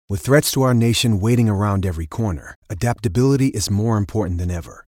With threats to our nation waiting around every corner, adaptability is more important than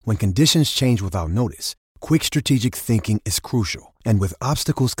ever. When conditions change without notice, quick strategic thinking is crucial. And with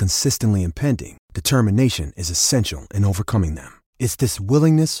obstacles consistently impending, determination is essential in overcoming them. It's this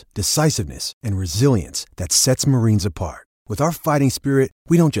willingness, decisiveness, and resilience that sets Marines apart. With our fighting spirit,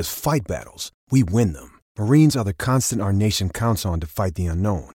 we don't just fight battles, we win them. Marines are the constant our nation counts on to fight the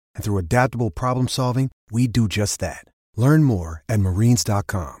unknown. And through adaptable problem solving, we do just that. Learn more at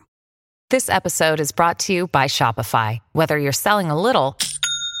marines.com. This episode is brought to you by Shopify. Whether you're selling a little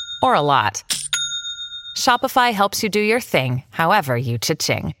or a lot, Shopify helps you do your thing, however you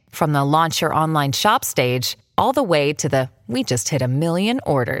cha-ching. From the launch your online shop stage, all the way to the we just hit 1 million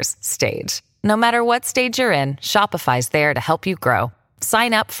orders stage. No matter what stage you're in, Shopify's there to help you grow.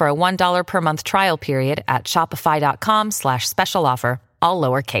 Sign up for a $1 per month trial period at shopify.com/special offer, all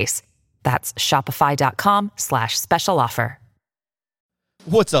lowercase. That's shopify.com/special offer.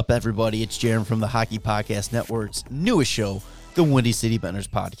 What's up, everybody? It's Jaron from the Hockey Podcast Network's newest show, the Windy City Benders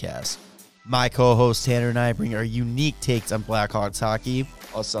Podcast. My co-host Tanner and I bring our unique takes on Blackhawks hockey.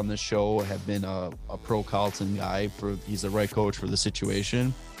 Us on this show have been a pro Carlton guy. He's the right coach for the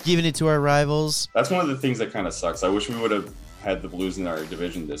situation. Giving it to our rivals. That's one of the things that kind of sucks. I wish we would have had the Blues in our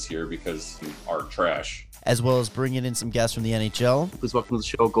division this year because our trash. As well as bringing in some guests from the NHL. Please welcome to the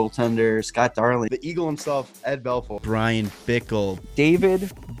show goaltender Scott Darling, The Eagle himself, Ed Belfour. Brian Bickle.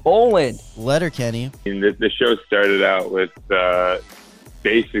 David Boland, Letterkenny. The show started out with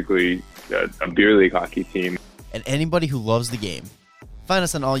basically a beer league hockey team. And anybody who loves the game. Find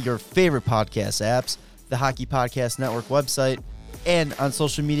us on all your favorite podcast apps, the Hockey Podcast Network website, and on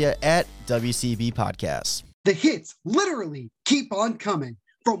social media at WCB Podcasts. The hits literally keep on coming.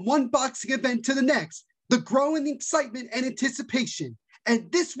 From one boxing event to the next, the growing excitement and anticipation.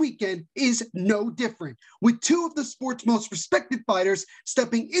 And this weekend is no different, with two of the sport's most respected fighters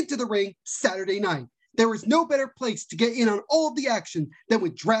stepping into the ring Saturday night. There is no better place to get in on all of the action than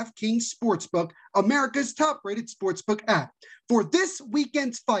with DraftKings Sportsbook, America's top-rated sportsbook app. For this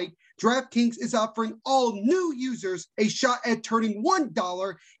weekend's fight, DraftKings is offering all new users a shot at turning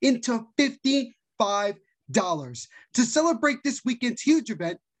 $1 into $55. To celebrate this weekend's huge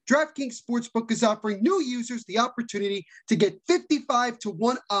event, DraftKings Sportsbook is offering new users the opportunity to get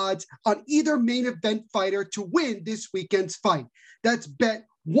 55-1 odds on either main event fighter to win this weekend's fight. That's bet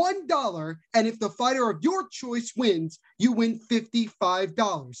 $1, and if the fighter of your choice wins, you win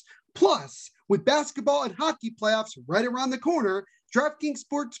 $55. Plus, with basketball and hockey playoffs right around the corner, DraftKings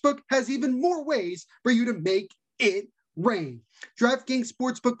Sportsbook has even more ways for you to make it rain. DraftKings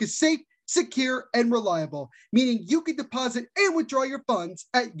Sportsbook is safe, secure, and reliable, meaning you can deposit and withdraw your funds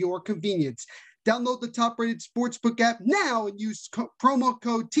at your convenience. Download the top-rated sportsbook app now and use promo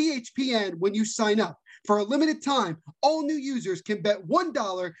code THPN when you sign up. For a limited time, all new users can bet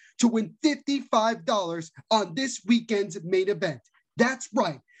 $1 to win $55 on this weekend's main event. That's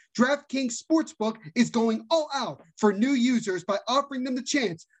right. DraftKings Sportsbook is going all out for new users by offering them the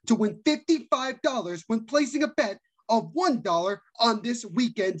chance to win $55 when placing a bet of $1 on this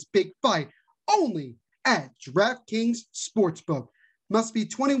weekend's big fight, only at DraftKings Sportsbook. Must be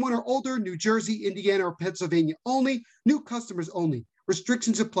 21 or older, New Jersey, Indiana, or Pennsylvania only. New customers only.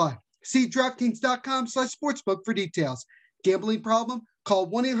 Restrictions apply. See DraftKings.com/sportsbook for details. Gambling problem? Call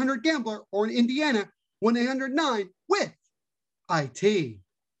 1-800-GAMBLER or in Indiana, 1-800-9-WITH-IT.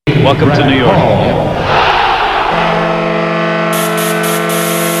 Welcome to New York.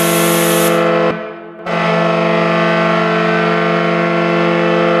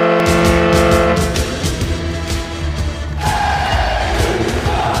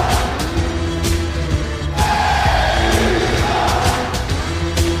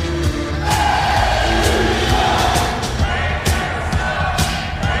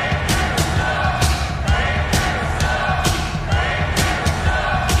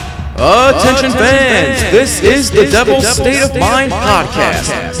 Attention fans, this is the Devil's State of Mind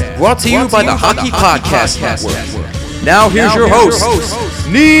podcast, brought to you by the Hockey Podcast Network. Now here's your host,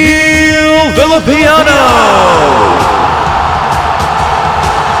 Neil Villapiano.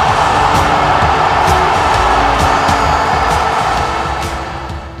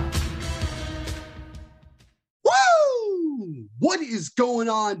 What is going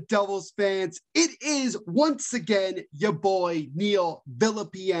on, Devils fans? It is once again your boy, Neil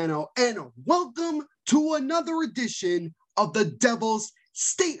Villapiano, and welcome to another edition of the Devils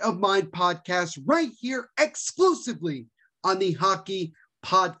State of Mind podcast right here exclusively on the Hockey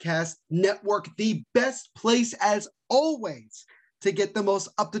Podcast Network, the best place as always to get the most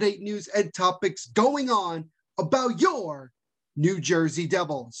up-to-date news and topics going on about your New Jersey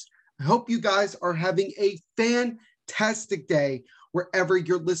Devils. I hope you guys are having a fantastic day. wherever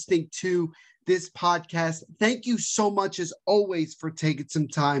you're listening to this podcast. Thank you so much, as always, for taking some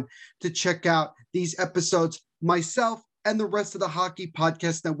time to check out these episodes. Myself and the rest of the Hockey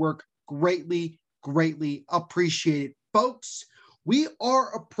Podcast Network greatly appreciate it. Folks, we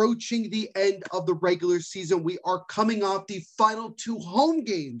are approaching the end of the regular season. We are coming off the final 2 home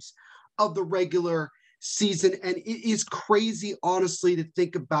games of the regular season, and it is crazy, honestly, to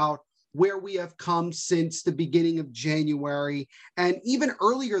think about where we have come since the beginning of January, and even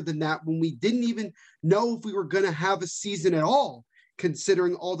earlier than that, when we didn't even know if we were going to have a season at all,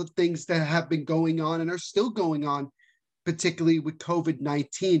 considering all the things that have been going on and are still going on, particularly with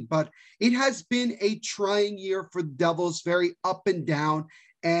COVID-19. But it has been a trying year for the Devils, very up and down.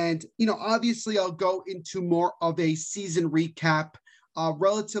 And, obviously I'll go into more of a season recap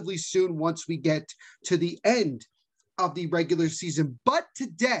relatively soon once we get to the end of the regular season. But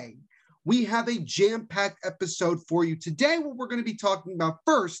today, we have a jam-packed episode for you. Today, what we're going to be talking about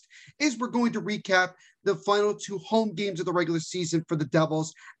first is we're going to recap the final 2 home games of the regular season for the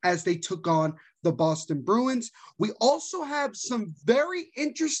Devils as they took on the Boston Bruins. We also have some very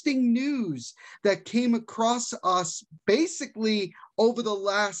interesting news that came across us basically over the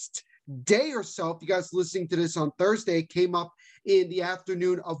last day or so. If you guys are listening to this on Thursday, it came up in the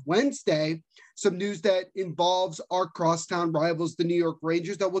afternoon of Wednesday. Some news that involves our crosstown rivals, the New York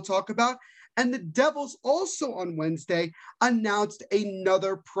Rangers, that we'll talk about. And the Devils also on Wednesday announced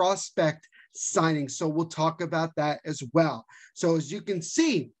another prospect signing. So we'll talk about that as well. So as you can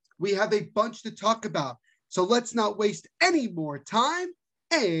see, we have a bunch to talk about. So let's not waste any more time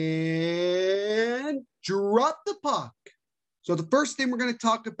and drop the puck. So the first thing we're going to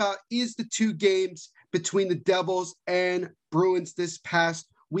talk about is the 2 games between the Devils and Bruins this past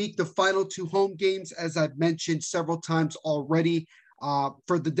week. The final 2 home games, as I've mentioned several times already,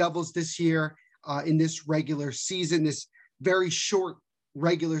 for the Devils this year in this regular season, this very short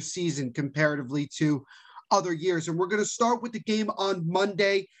regular season comparatively to other years. And we're going to start with the game on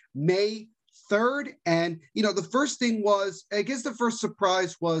Monday, May 3rd. And, the first thing was, I guess the first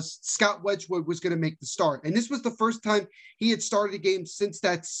surprise was Scott Wedgwood was going to make the start. And this was the first time he had started a game since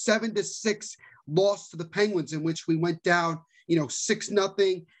that 7-6 loss to the Penguins, in which we went down,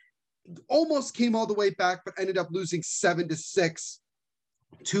 6-0, almost came all the way back, but ended up losing 7-6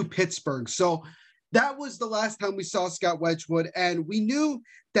 to Pittsburgh. So that was the last time we saw Scott Wedgwood. And we knew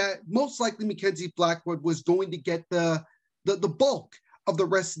that most likely Mackenzie Blackwood was going to get the bulk of the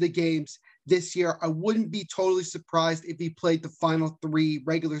rest of the games this year. I wouldn't be totally surprised if he played the final 3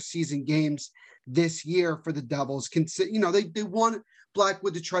 regular season games this year for the Devils. They want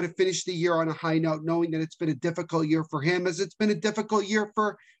Blackwood to try to finish the year on a high note, knowing that it's been a difficult year for him, as it's been a difficult year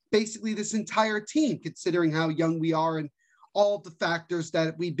for basically this entire team, considering how young we are and all of the factors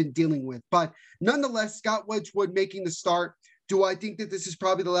that we've been dealing with. But nonetheless, Scott Wedgwood making the start. Do I think that this is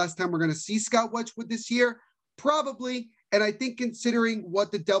probably the last time we're going to see Scott Wedgwood this year? Probably. And I think considering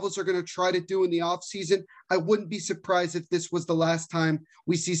what the Devils are going to try to do in the offseason, I wouldn't be surprised if this was the last time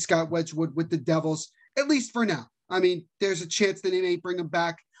we see Scott Wedgwood with the Devils, at least for now. I mean, there's a chance that they may bring him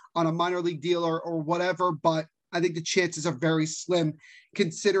back on a minor league deal or whatever, but I think the chances are very slim,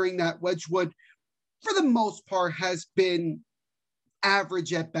 considering that Wedgwood, for the most part, has been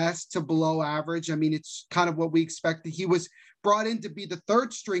average at best to below average. I mean, it's kind of what we expected. He was brought in to be the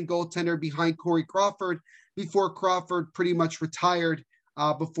 3rd string goaltender behind Corey Crawford before Crawford pretty much retired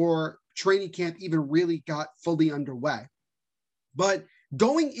before training camp even really got fully underway. But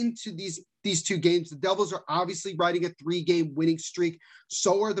going into these 2 games, the Devils are obviously riding a 3-game winning streak.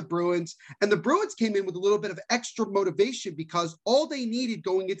 So are the Bruins. And the Bruins came in with a little bit of extra motivation because all they needed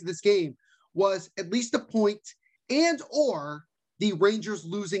going into this game was at least a point and or the Rangers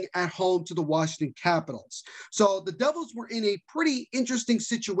losing at home to the Washington Capitals. So the Devils were in a pretty interesting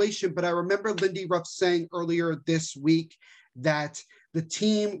situation, but I remember Lindy Ruff saying earlier this week that the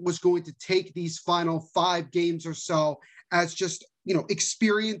team was going to take these final 5 games or so as just,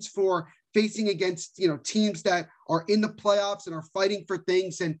 experience for facing against, teams that are in the playoffs and are fighting for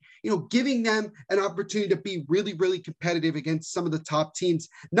things and, giving them an opportunity to be really, really competitive against some of the top teams,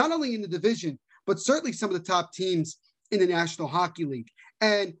 not only in the division, but certainly some of the top teams in the National Hockey League.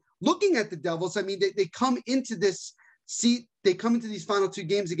 And looking at the Devils, I mean, they come into these final 2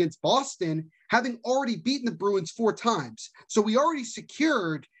 games against Boston, having already beaten the Bruins 4 times. So we already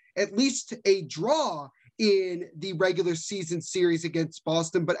secured at least a draw in the regular season series against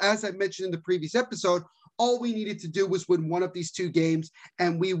Boston. But as I mentioned in the previous episode, all we needed to do was win one of these 2 games,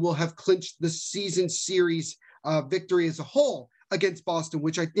 and we will have clinched the season series victory as a whole against Boston,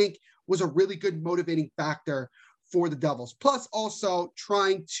 which I think was a really good motivating factor for the Devils. Plus also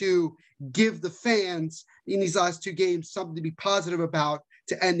trying to give the fans in these last two games something to be positive about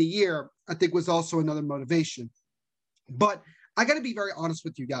to end the year, I think was also another motivation. But I got to be very honest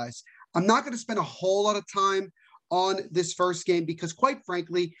with you guys. I'm not going to spend a whole lot of time on this first game because, quite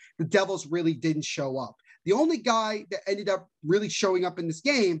frankly, the Devils really didn't show up. The only guy that ended up really showing up in this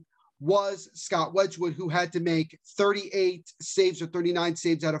game was Scott Wedgwood, who had to make 38 saves or 39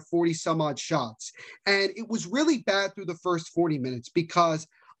 saves out of 40 some odd shots. And it was really bad through the first 40 minutes because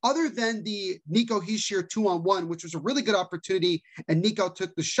other than the Nico Hischier 2-on-1, which was a really good opportunity, and Nico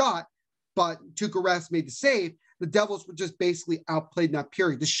took the shot, but Tuukka Rask made the save, the Devils were just basically outplayed in that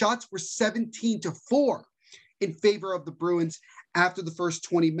period. The shots were 17-4 in favor of the Bruins after the first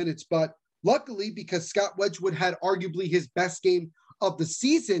 20 minutes. But luckily, because Scott Wedgwood had arguably his best game of the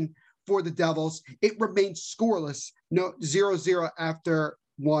season for the Devils, it remained scoreless, 0-0 after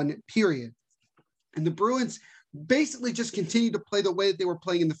one period. And the Bruins basically just continued to play the way that they were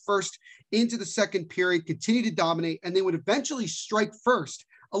playing in the first into the second period, continue to dominate, and they would eventually strike first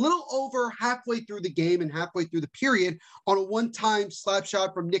a little over halfway through the game and halfway through the period on a one-time slap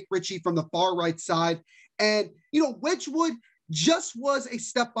shot from Nick Ritchie from the far right side. And, Wedgwood just was a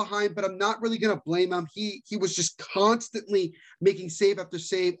step behind, but I'm not really going to blame him. He was just constantly making save after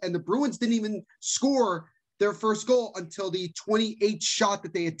save, and the Bruins didn't even score their first goal until the 28th shot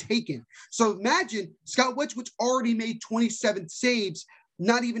that they had taken. So imagine Scott Wedgwood's already made 27 saves,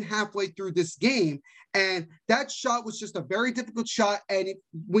 not even halfway through this game. And that shot was just a very difficult shot. And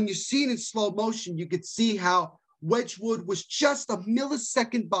when you see it in slow motion, you could see how Wedgwood was just a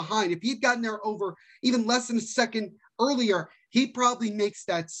millisecond behind. If he'd gotten there over even less than a second earlier, he probably makes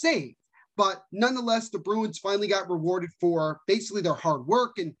that save. But nonetheless, the Bruins finally got rewarded for basically their hard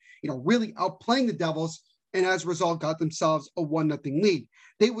work and, really outplaying the Devils. And as a result, got themselves a 1-0 lead.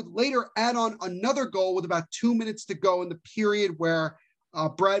 They would later add on another goal with about 2 minutes to go in the period where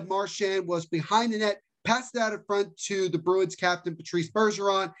Brad Marchand was behind the net, passed it out in front to the Bruins captain, Patrice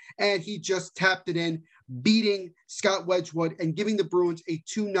Bergeron, and he just tapped it in, beating Scott Wedgwood and giving the Bruins a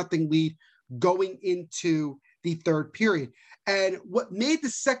 2-0 lead going into the third period. And what made the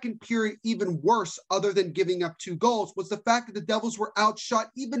second period even worse, other than giving up 2 goals, was the fact that the Devils were outshot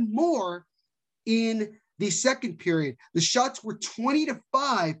even more in the second period. The shots were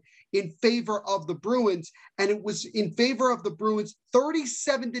 20-5 in favor of the Bruins, and it was in favor of the Bruins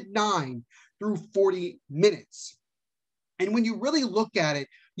 37-9 through 40 minutes. And when you really look at it,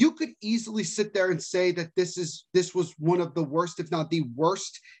 you could easily sit there and say that this was one of the worst, if not the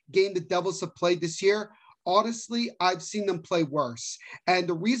worst game the Devils have played this year. Honestly, I've seen them play worse. And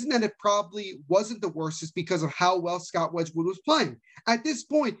the reason that it probably wasn't the worst is because of how well Scott Wedgwood was playing. At this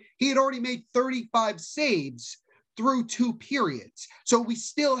point, he had already made 35 saves through 2 periods. So we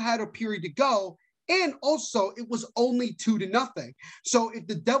still had a period to go. And also, it was only 2-0. So if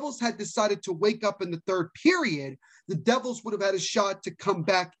the Devils had decided to wake up in the third period, the Devils would have had a shot to come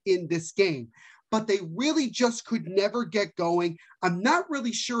back in this game. But they really just could never get going. I'm not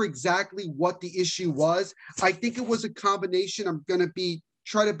really sure exactly what the issue was. I think it was a combination. I'm going to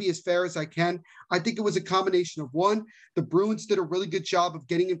try to be as fair as I can. I think it was a combination of, 1, the Bruins did a really good job of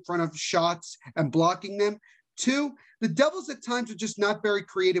getting in front of shots and blocking them. 2, the Devils at times are just not very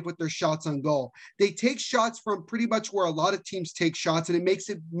creative with their shots on goal. They take shots from pretty much where a lot of teams take shots, and it makes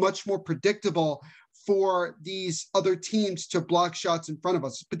it much more predictable for these other teams to block shots in front of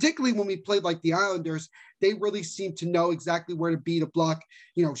us, particularly when we played like the Islanders. They really seem to know exactly where to be to block,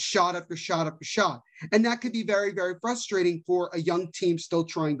 shot after shot after shot. And that could be very, very frustrating for a young team still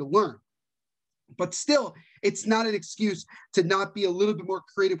trying to learn. But still, it's not an excuse to not be a little bit more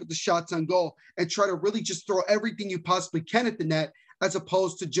creative with the shots on goal and try to really just throw everything you possibly can at the net, as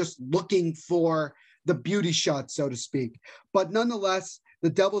opposed to just looking for the beauty shot, so to speak. But nonetheless, the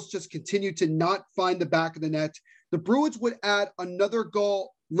Devils just continue to not find the back of the net. The Bruins would add another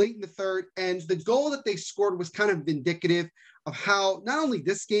goal late in the third, and the goal that they scored was kind of indicative of how not only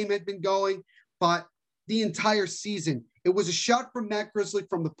this game had been going, but the entire season. It was a shot from Matt Grizzly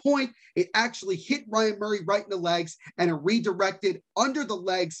from the point. It actually hit Ryan Murray right in the legs, and it redirected under the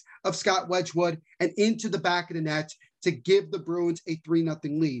legs of Scott Wedgwood and into the back of the net to give the Bruins a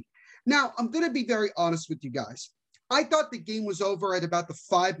 3-0 lead. Now, I'm going to be very honest with you guys. I thought the game was over at about the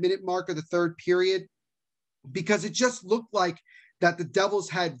 5-minute mark of the third period, because it just looked like that the Devils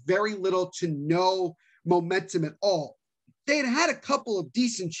had very little to no momentum at all. They had had a couple of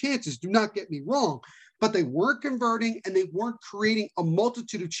decent chances, do not get me wrong, but they weren't converting and they weren't creating a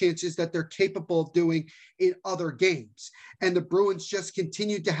multitude of chances that they're capable of doing in other games. And the Bruins just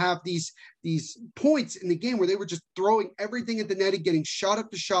continued to have these points in the game where they were just throwing everything at the net and getting shot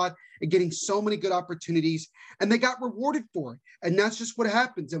after shot and getting so many good opportunities, and they got rewarded for it. And that's just what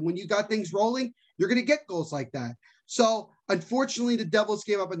happens. And when you got things rolling, you're going to get goals like that. So unfortunately, the Devils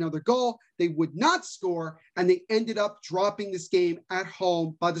gave up another goal. They would not score, and they ended up dropping this game at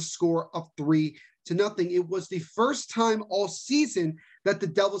home by the score of 3-0. It was the first time all season that the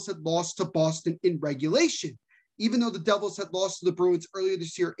Devils had lost to Boston in regulation. Even though the Devils had lost to the Bruins earlier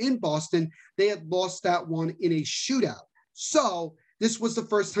this year in Boston, they had lost that one in a shootout. So this was the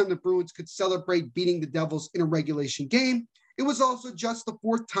first time the Bruins could celebrate beating the Devils in a regulation game. It was also just the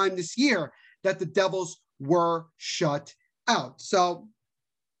fourth time this year that the Devils were shut out. So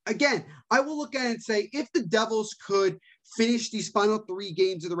again, I will look at it and say, if the Devils could finish these final 3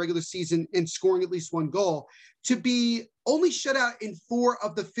 games of the regular season and scoring at least 1 goal, to be only shut out in 4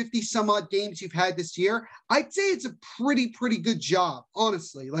 of the 50 some odd games you've had this year, I'd say it's a pretty good job,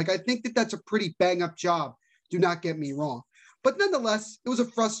 honestly. Like, I think that that's a pretty bang up job. Do not get me wrong. But nonetheless, it was a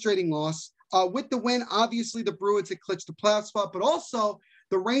frustrating loss. With the win, obviously the Bruins had clinched the playoff spot, but also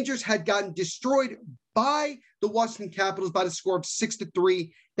the Rangers had gotten destroyed by the Washington Capitals by the score of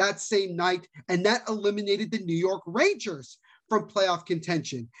 6-3 that same night, and that eliminated the New York Rangers from playoff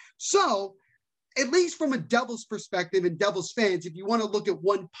contention. So, at least from a Devils perspective and Devils fans, if you want to look at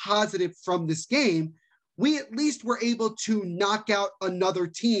one positive from this game, we at least were able to knock out another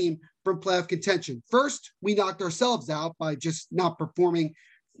team from playoff contention. First, we knocked ourselves out by just not performing,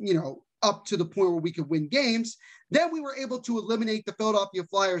 up to the point where we could win games. Then we were able to eliminate the Philadelphia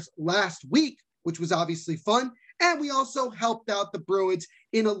Flyers last week, which was obviously fun. And we also helped out the Bruins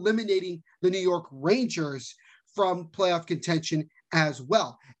in eliminating the New York Rangers from playoff contention as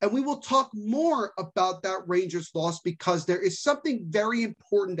well. And we will talk more about that Rangers loss because there is something very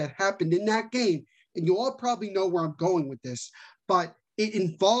important that happened in that game. And you all probably know where I'm going with this, but it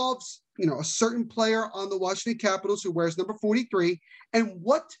involves, a certain player on the Washington Capitals who wears number 43, and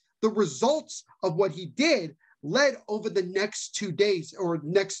what the results of what he did led over the next 2 days or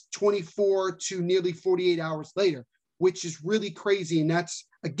next 24 to nearly 48 hours later, which is really crazy. And that's,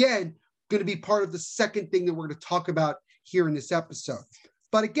 again, going to be part of the second thing that we're going to talk about here in this episode.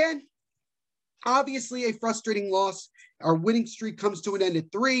 But again, obviously a frustrating loss. Our winning streak comes to an end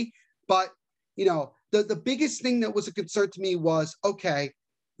at 3. But, the biggest thing that was a concern to me was, okay,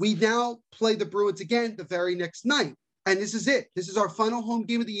 we now play the Bruins again the very next night. And this is it. This is our final home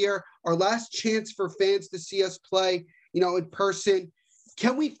game of the year, our last chance for fans to see us play, in person.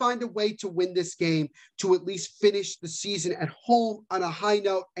 Can we find a way to win this game to at least finish the season at home on a high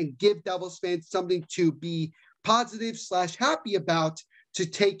note and give Devils fans something to be positive / happy about to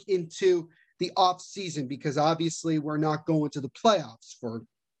take into the off season? Because obviously we're not going to the playoffs for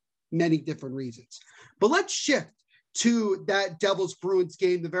many different reasons. But let's shift to that Devils Bruins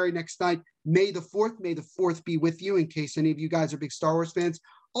game the very next night, May the 4th. May the 4th be with you, in case any of you guys are big Star Wars fans.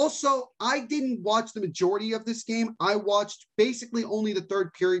 Also, I didn't watch the majority of this game. I watched basically only the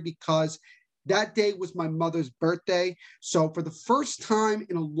third period because that day was my mother's birthday. So for the first time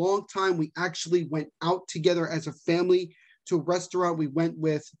in a long time, we actually went out together as a family to a restaurant. We went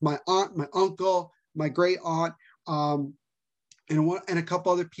with my aunt, my uncle, my great aunt, and a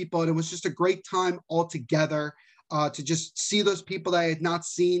couple other people. And it was just a great time all together. To just see those people that I had not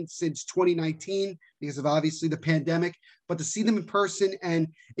seen since 2019 because of obviously the pandemic, but to see them in person and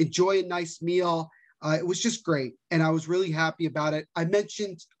enjoy a nice meal, it was just great. And I was really happy about it. I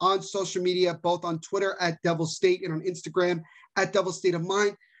mentioned on social media, both on Twitter at Devil State and on Instagram at Devil State of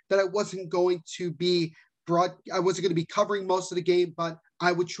Mind, that I wasn't going to be covering most of the game, but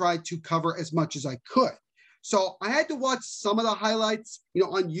I would try to cover as much as I could. So I had to watch some of the highlights,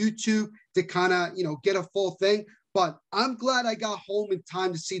 on YouTube to kind of, get a full thing. But I'm glad I got home in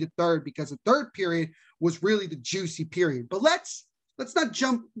time to see the third, because the third period was really the juicy period. But let's not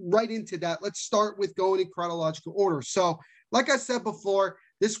jump right into that. Let's start with going in chronological order. So like I said before,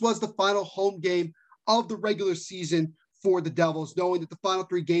 this was the final home game of the regular season for the Devils, knowing that the final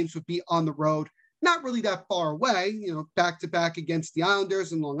 3 games would be on the road. Not really that far away, back-to-back against the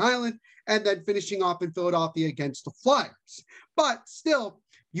Islanders in Long Island, and then finishing off in Philadelphia against the Flyers. But still,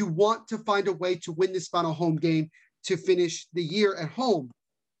 you want to find a way to win this final home game to finish the year at home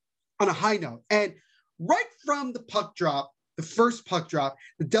on a high note. And right from the puck drop, the first puck drop,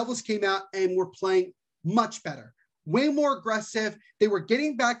 the Devils came out and were playing much better, way more aggressive. They were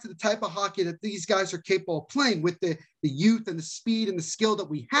getting back to the type of hockey that these guys are capable of playing with the youth and the speed and the skill that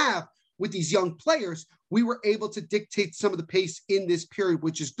we have with these young players. We were able to dictate some of the pace in this period,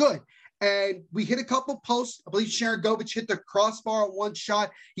 which is good. And we hit a couple posts. I believe Sharon Govich hit the crossbar on one shot.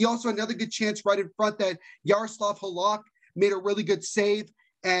 He also had another good chance right in front that Yaroslav Halak made a really good save.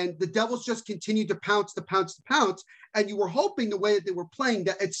 And the Devils just continued to pounce. And you were hoping the way that they were playing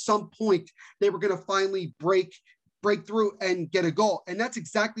that at some point they were going to finally break through and get a goal. And that's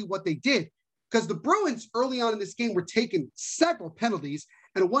exactly what they did. Because the Bruins early on in this game were taking several penalties.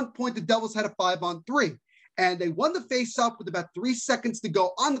 And at one point, the Devils had a 5-on-3. And they won the face-off with about 3 seconds to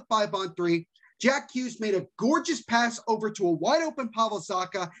go on the 5-on-3. Jack Hughes made a gorgeous pass over to a wide-open Pavel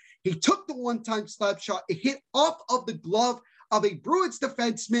Zacha. He took the one-time slap shot. It hit off of the glove of a Bruins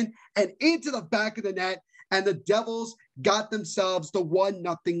defenseman and into the back of the net. And the Devils got themselves the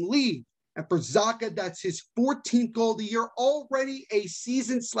 1-0 lead. And for Zacha, that's his 14th goal of the year, already a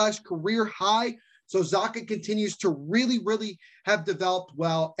season/career high. So Zacha continues to really have developed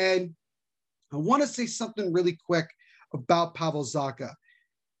well. And I want to say something really quick about Pavel Zacha.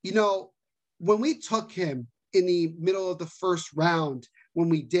 You know, when we took him in the middle of the first round, when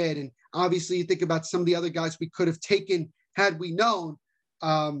we did, and obviously you think about some of the other guys we could have taken had we known,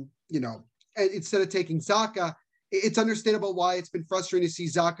 instead of taking Zacha, it's understandable why it's been frustrating to see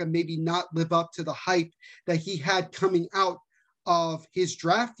Zacha maybe not live up to the hype that he had coming out of his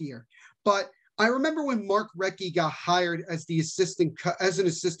draft year. But I remember when Mark Recchi got hired as an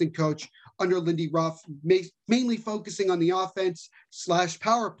assistant coach under Lindy Ruff, mainly focusing on the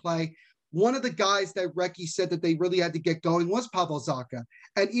offense/power play. One of the guys that Recchi said that they really had to get going was Pavel Zacha.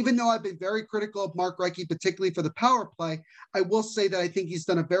 And even though I've been very critical of Mark Recchi, particularly for the power play, I will say that I think he's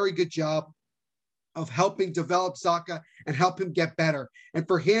done a very good job of helping develop Zacha and help him get better. And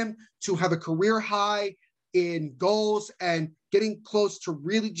for him to have a career high in goals and getting close to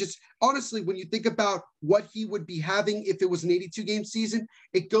really just, honestly, when you think about what he would be having if it was an 82-game season,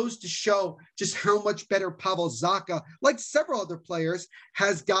 it goes to show just how much better Pavel Zacha, like several other players,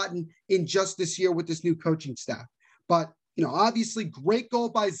 has gotten in just this year with this new coaching staff. But, obviously, great goal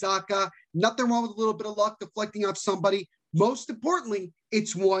by Zacha. Nothing wrong with a little bit of luck deflecting off somebody. Most importantly,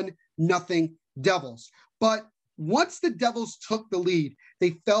 it's 1-0 Devils. But once the Devils took the lead,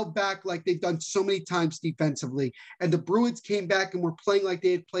 they fell back like they've done so many times defensively. And the Bruins came back and were playing like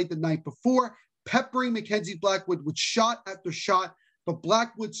they had played the night before, peppering Mackenzie Blackwood with shot after shot. But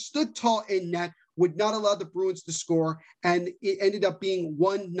Blackwood stood tall in net, would not allow the Bruins to score, and it ended up being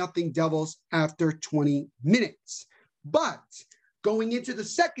 1-0 Devils after 20 minutes. But going into the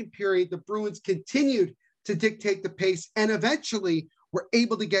second period, the Bruins continued to dictate the pace and eventually were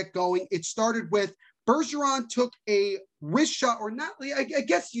able to get going. It started with Bergeron took a wrist shot, or not, I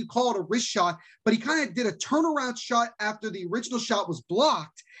guess you call it a wrist shot, but he kind of did a turnaround shot after the original shot was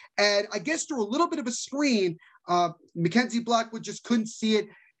blocked. And I guess through a little bit of a screen, Mackenzie Blackwood just couldn't see it,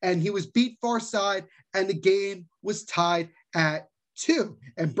 and he was beat far side, and the game was tied at 2.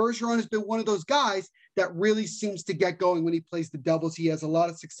 And Bergeron has been one of those guys that really seems to get going when he plays the Devils. He has a lot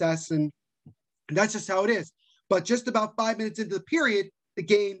of success, and that's just how it is. But just about 5 minutes into the period, the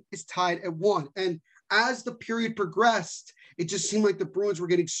game is tied at 1. And as the period progressed, it just seemed like the Bruins were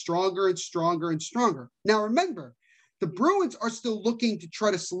getting stronger and stronger and stronger. Now, remember, the Bruins are still looking to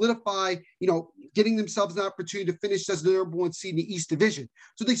try to solidify, getting themselves an opportunity to finish as the number 1 seed in the East Division.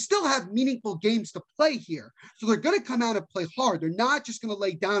 So they still have meaningful games to play here. So they're going to come out and play hard. They're not just going to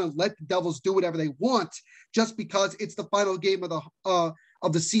lay down and let the Devils do whatever they want just because it's the final game of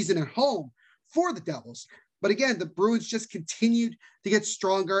the season at home for the Devils. But again, the Bruins just continued to get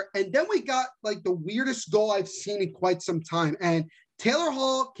stronger. And then we got like the weirdest goal I've seen in quite some time. And Taylor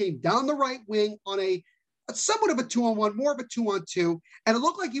Hall came down the right wing on a somewhat of a 2-on-1, more of a 2-on-2. And it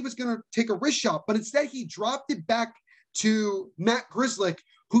looked like he was going to take a wrist shot, but instead he dropped it back to Matt Grzelcyk,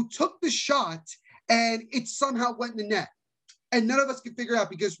 who took the shot, and it somehow went in the net. And none of us could figure it out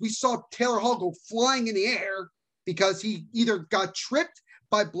because we saw Taylor Hall go flying in the air because he either got tripped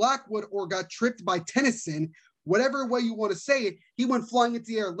by Blackwood or got tripped by Tennyson, whatever way you want to say it. He went flying into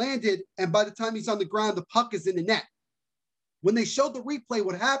the air, landed, and by the time he's on the ground, the puck is in the net. When they showed the replay,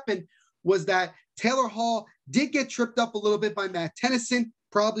 what happened was that Taylor Hall did get tripped up a little bit by Matt Tennyson.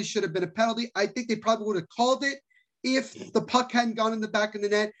 Probably should have been a penalty. I think they probably would have called it if the puck hadn't gone in the back of the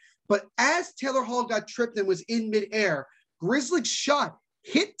net. But as Taylor Hall got tripped and was in midair, Grzelcyk's shot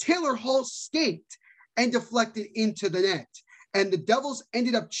hit Taylor Hall's skate and deflected into the net. And the Devils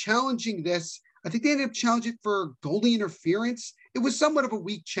ended up challenging this. I think they ended up challenging for goalie interference. It was somewhat of a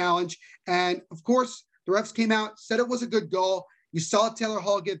weak challenge. And of course, the refs came out, said it was a good goal. You saw Taylor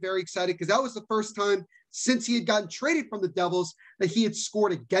Hall get very excited because that was the first time since he had gotten traded from the Devils that he had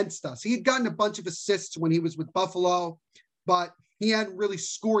scored against us. He had gotten a bunch of assists when he was with Buffalo, but he hadn't really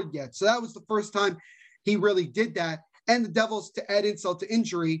scored yet. So that was the first time he really did that. And the Devils, to add insult to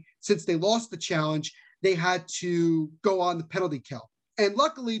injury, since they lost the challenge, they had to go on the penalty kill. And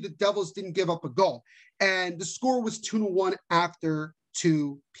luckily, the Devils didn't give up a goal. And the score was 2-1 after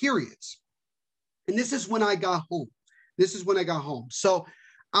 2 periods. And this is when I got home. So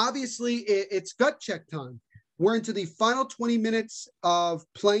obviously, it's gut check time. We're into the final 20 minutes of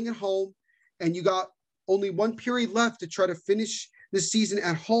playing at home, and you got only 1 period left to try to finish the season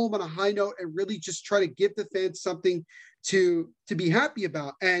at home on a high note and really just try to give the fans something to be happy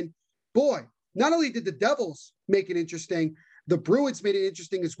about. And boy, not only did the Devils make it interesting, the Bruins made it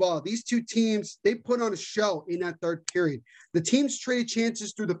interesting as well. These two teams, they put on a show in that third period. The teams traded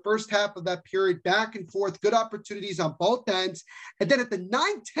chances through the first half of that period, back and forth, good opportunities on both ends. And then at the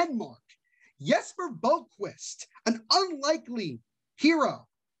 9-10 mark, Jesper Boqvist, an unlikely hero,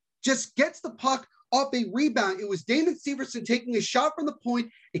 just gets the puck off a rebound. It was Damon Severson taking a shot from the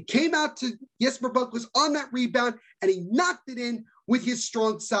point. It came out to Jesper Boqvist on that rebound, and he knocked it in with his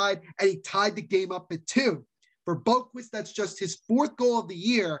strong side, and he tied the game up at 2. For Boqvist, that's just his 4th goal of the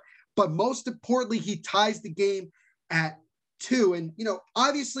year, but most importantly, he ties the game at 2. And,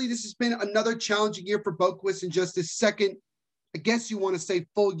 obviously this has been another challenging year for Boqvist in just his second, I guess you want to say,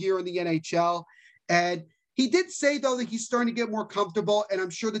 full year in the NHL. And he did say, though, that he's starting to get more comfortable, and I'm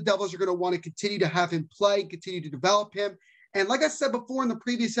sure the Devils are going to want to continue to have him play, continue to develop him. And like I said before in the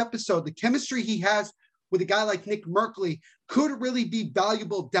previous episode, the chemistry he has with a guy like Nick Merkley could really be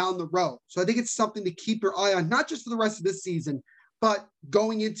valuable down the road. So I think it's something to keep your eye on, not just for the rest of this season, but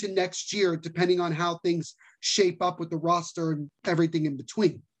going into next year, depending on how things shape up with the roster and everything in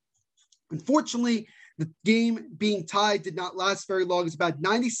between. Unfortunately, the game being tied did not last very long. It was about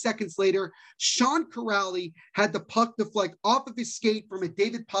 90 seconds later. Sean Kuraly had the puck deflect off of his skate from a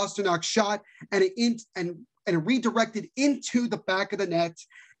David Pastrnak shot, and it redirected into the back of the net,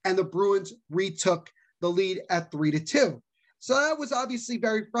 and the Bruins retook the lead at 3-2. So that was obviously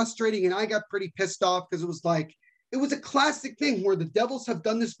very frustrating, and I got pretty pissed off because it was a classic thing where the Devils have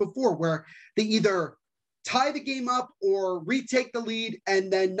done this before, where they either tie the game up or retake the lead,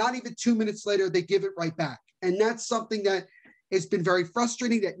 and then not even 2 minutes later, they give it right back. And that's something that has been very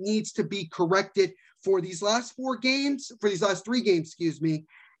frustrating, that needs to be corrected for these last 3 games,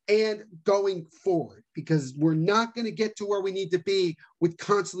 and going forward, because we're not going to get to where we need to be with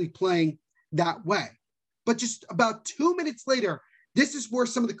constantly playing that way. But just about 2 minutes later, this is where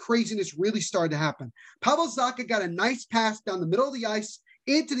some of the craziness really started to happen. Pavel Zacha got a nice pass down the middle of the ice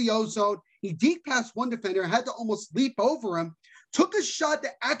into the O-zone. He deep passed one defender, had to almost leap over him, took a shot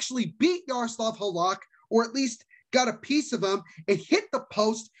that actually beat Yaroslav Halak, or at least got a piece of him. It hit the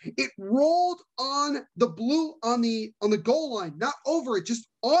post. It rolled on the blue on the goal line, not over it, just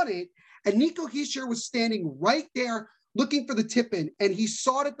on it. And Nico Hischier was standing right there looking for the tip in, and he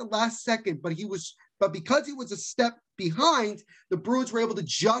saw it at the last second, but because he was a step behind, the Bruins were able to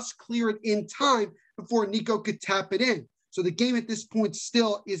just clear it in time before Nico could tap it in. So the game at this point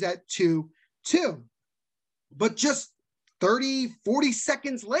still is at 2-2. But just 30, 40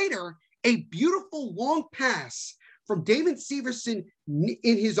 seconds later, a beautiful long pass from Damon Severson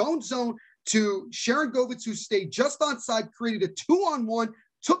in his own zone to Sharangovich, who stayed just onside, created a 2-on-1,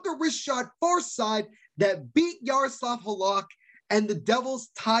 took a wrist shot far side that beat Yaroslav Halak, and the Devils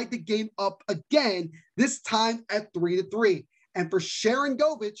tied the game up again, this time at 3-3. And for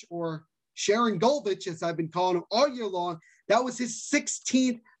Sharangovich, or Sharangovich, as I've been calling him all year long, that was his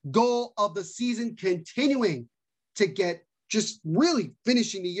 16th goal of the season, continuing to get just really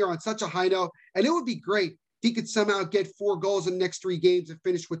finishing the year on such a high note. And it would be great if he could somehow get 4 goals in the next 3 games and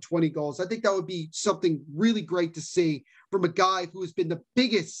finish with 20 goals. I think that would be something really great to see from a guy who has been the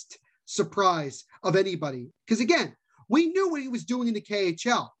biggest surprise of anybody. Because again, we knew what he was doing in the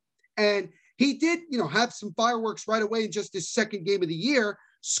KHL. And he did, have some fireworks right away in just his second game of the year,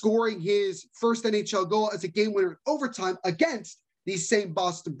 scoring his first NHL goal as a game winner in overtime against these same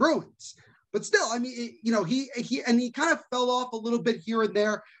Boston Bruins. But still, I mean, he kind of fell off a little bit here and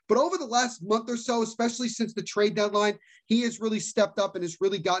there. But over the last month or so, especially since the trade deadline, he has really stepped up and has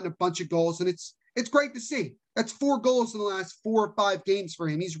really gotten a bunch of goals. And it's great to see. That's 4 goals in the last 4 or 5 games for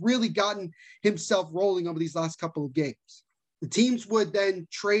him. He's really gotten himself rolling over these last couple of games. The teams would then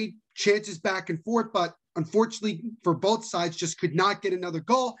trade chances back and forth, but unfortunately for both sides, just could not get another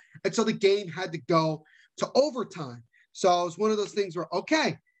goal. And so the game had to go to overtime. So it was one of those things where,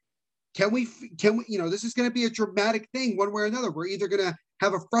 okay, can we, this is going to be a dramatic thing one way or another. We're either going to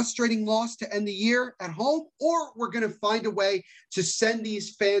have a frustrating loss to end the year at home, or we're going to find a way to send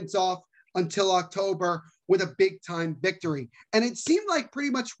these fans off until October with a big time victory. And it seemed like pretty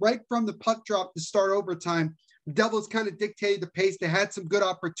much right from the puck drop to start overtime, the Devils kind of dictated the pace. They had some good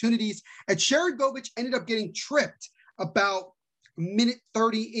opportunities, and Sharangovich ended up getting tripped about a minute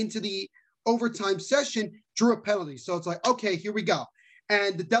 30 into the overtime session, drew a penalty. So it's like, okay, here we go.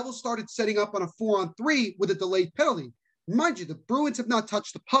 And the Devils started setting up on a 4-on-3 with a delayed penalty. Mind you, the Bruins have not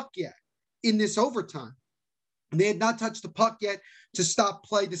touched the puck yet in this overtime. They had not touched the puck yet to stop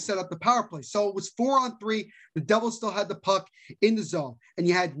play to set up the power play. So it was 4-on-3. The Devils still had the puck in the zone. And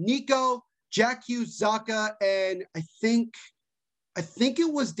you had Nico, Jack Hughes, Zacha, and I think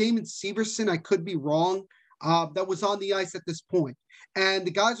it was Damon Severson. I could be wrong. That was on the ice at this point. And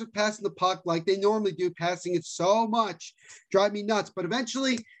the guys were passing the puck like they normally do, passing it so much. Drive me nuts. But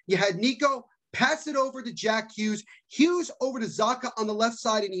eventually you had Nico pass it over to Jack Hughes. Hughes over to Zacha on the left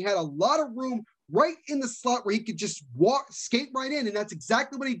side, and he had a lot of room right in the slot where he could just skate right in. And that's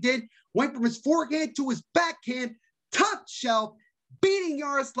exactly what he did. Went from his forehand to his backhand, top shelf, beating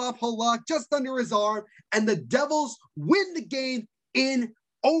Yaroslav Halak just under his arm. And the Devils win the game in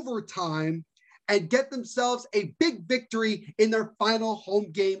overtime and get themselves a big victory in their final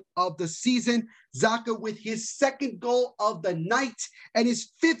home game of the season. Zacha with his second goal of the night and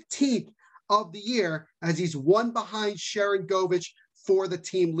his 15th of the year as he's one behind Sharon Govich for the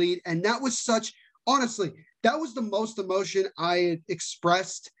team lead. And that was honestly, that was the most emotion I had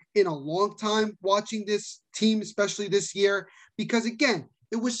expressed in a long time watching this team, especially this year, because again,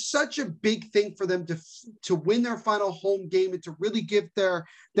 it was such a big thing for them to win their final home game and to really give their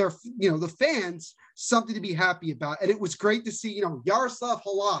the fans something to be happy about. And it was great to see, Yaroslav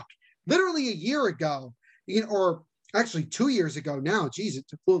Halak literally a year ago, or actually 2 years ago now,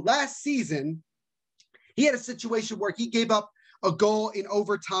 last season, he had a situation where he gave up a goal in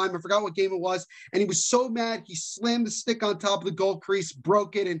overtime. I forgot what game it was. And he was so mad, he slammed the stick on top of the goal crease,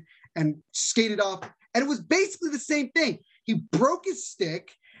 broke it and skated off. And it was basically the same thing. He broke his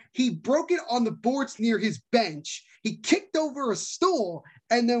stick. He broke it on the boards near his bench. He kicked over a stool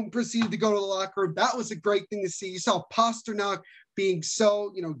and then proceeded to go to the locker room. That was a great thing to see. You saw Pasternak being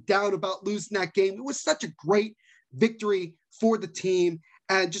so, down about losing that game. It was such a great victory for the team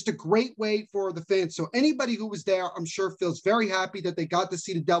and just a great way for the fans. So anybody who was there, I'm sure feels very happy that they got to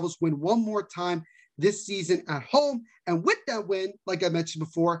see the Devils win one more time this season at home. And with that win, like I mentioned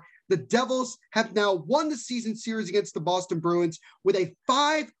before, the Devils have now won the season series against the Boston Bruins with a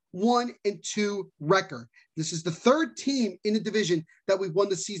 5-1-2 record. This is the third team in the division that we've won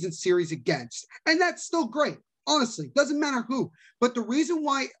the season series against. And that's still great. Honestly, doesn't matter who. But the reason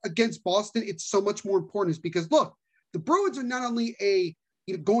why against Boston, it's so much more important is because, look, the Bruins are not only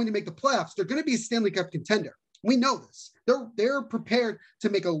going to make the playoffs, they're going to be a Stanley Cup contender. We know this. They're prepared to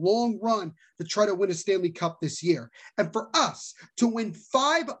make a long run to try to win a Stanley Cup this year. And for us to win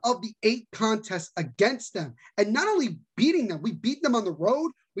 5 of the 8 contests against them, and not only beating them, we beat them on the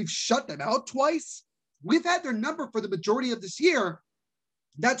road, we've shut them out twice. We've had their number for the majority of this year.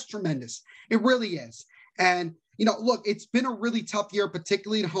 That's tremendous. It really is. And, look, it's been a really tough year,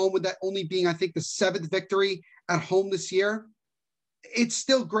 particularly at home, with that only being, I think, the 7th victory at home this year. It's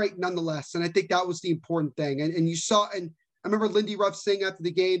still great nonetheless. And I think that was the important thing. And you saw, and I remember Lindy Ruff saying after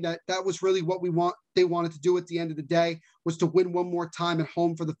the game that was really what they wanted to do at the end of the day, was to win one more time at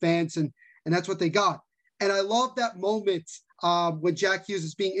home for the fans. And that's what they got. And I love that moment when Jack Hughes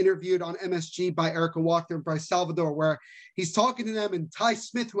is being interviewed on MSG by Erica Walker and Bryce Salvador, where he's talking to them, and Ty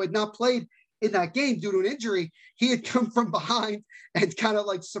Smith, who had not played in that game due to an injury, he had come from behind and kind of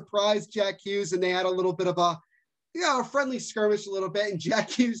like surprised Jack Hughes. And they had a little bit of a friendly skirmish a little bit. And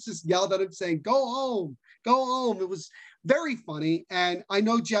Jack Hughes just yelled at him saying, go home, go home. It was very funny. And I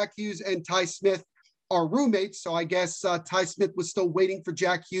know Jack Hughes and Ty Smith are roommates. So I guess Ty Smith was still waiting for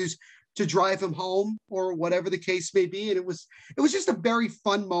Jack Hughes to drive him home or whatever the case may be. And it was just a very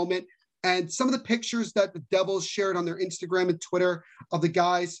fun moment. And some of the pictures that the Devils shared on their Instagram and Twitter of the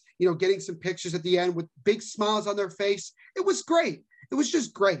guys, getting some pictures at the end with big smiles on their face. It was great. It was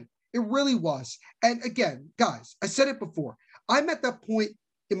just great. It really was. And again, guys, I said it before. I'm at that point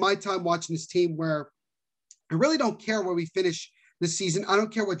in my time watching this team where I really don't care where we finish the season. I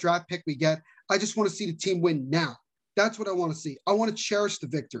don't care what draft pick we get. I just want to see the team win now. That's what I want to see. I want to cherish the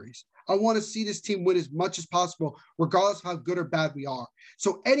victories. I want to see this team win as much as possible, regardless of how good or bad we are.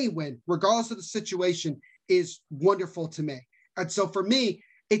 So any win, regardless of the situation, is wonderful to me. And so for me,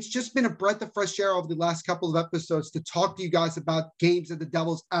 it's just been a breath of fresh air over the last couple of episodes to talk to you guys about games that the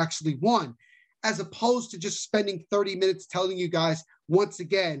Devils actually won, as opposed to just spending 30 minutes telling you guys once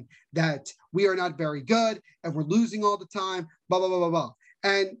again that we are not very good and we're losing all the time, blah, blah, blah, blah, blah.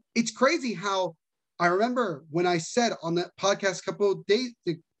 And it's crazy how I remember when I said on that podcast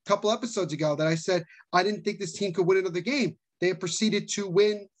a couple episodes ago that I said I didn't think this team could win another game. They have proceeded to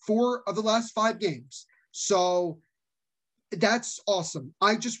win 4 of the last 5 games. So that's awesome.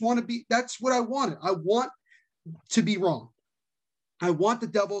 I just want to be, that's what I wanted. I want to be wrong. I want the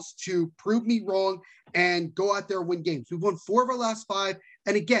Devils to prove me wrong and go out there and win games. We've won 4 of our last 5.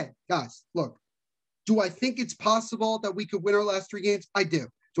 And again, guys, look, do I think it's possible that we could win our last 3 games? I do.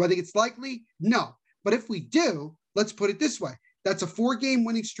 Do I think it's likely? No. But if we do, let's put it this way. That's a 4-game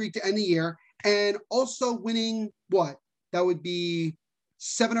winning streak to end the year. And also winning what? That would be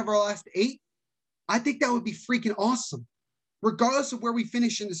 7 of our last 8. I think that would be freaking awesome. Regardless of where we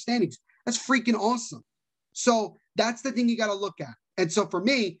finish in the standings. That's freaking awesome. So that's the thing you got to look at. And so for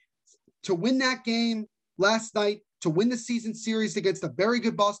me, to win that game last night, to win the season series against a very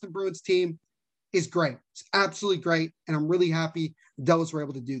good Boston Bruins team is great. It's absolutely great. And I'm really happy the Devils were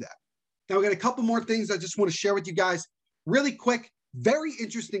able to do that. Now we got a couple more things I just want to share with you guys really quick. Very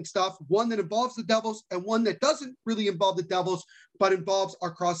interesting stuff. One that involves the Devils and one that doesn't really involve the Devils, but involves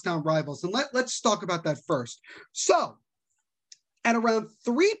our crosstown rivals. And let's talk about that first. So at around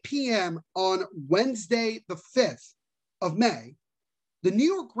 3 p.m. on Wednesday, the 5th of May, the New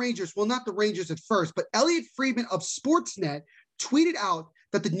York Rangers, well, not the Rangers at first, but Elliot Friedman of Sportsnet tweeted out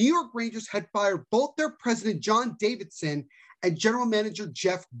that the New York Rangers had fired both their president, John Davidson, and general manager,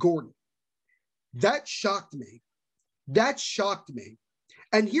 Jeff Gordon. That shocked me.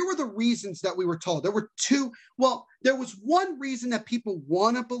 And here were the reasons that we were told. There were 2. Well, there was one reason that people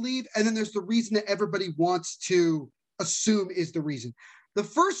want to believe, and then there's the reason that everybody wants to assume is the reason. The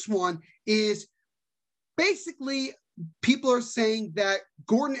first one is basically people are saying that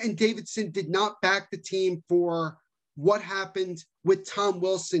Gordon and Davidson did not back the team for what happened with Tom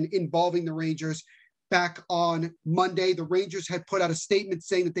Wilson involving the Rangers back on Monday. The Rangers had put out a statement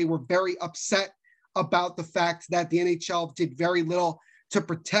saying that they were very upset about the fact that the NHL did very little to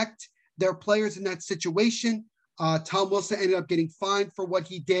protect their players in that situation. Tom Wilson ended up getting fined for what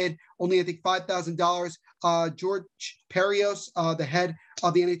he did, only I think $5,000. George Perios, the head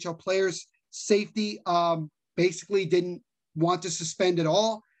of the NHL players safety, basically didn't want to suspend at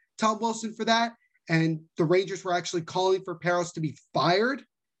all Tom Wilson for that. And the Rangers were actually calling for Perios to be fired,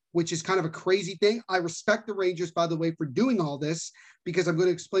 which is kind of a crazy thing. I respect the Rangers, by the way, for doing all this, because I'm going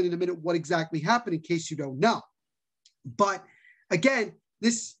to explain in a minute what exactly happened in case you don't know. But again,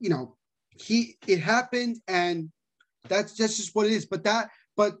 this, it happened, and that's just what it is.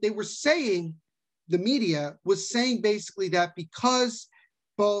 But they were saying, the media was saying basically that because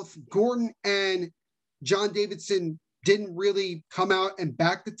both Gordon and John Davidson didn't really come out and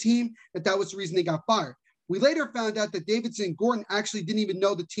back the team, that was the reason they got fired. We later found out that Davidson and Gordon actually didn't even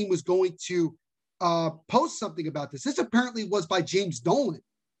know the team was going to post something about this. This apparently was by James Dolan,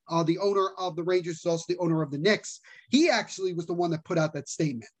 the owner of the Rangers, also the owner of the Knicks. He actually was the one that put out that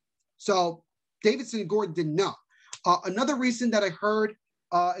statement. So Davidson and Gordon didn't know. Another reason that I heard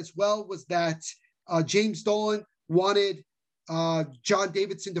as well was that James Dolan wanted John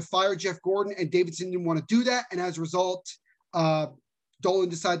Davidson to fire Jeff Gordon, and Davidson didn't want to do that. And as a result, Dolan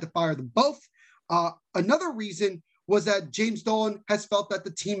decided to fire them both. Another reason was that James Dolan has felt that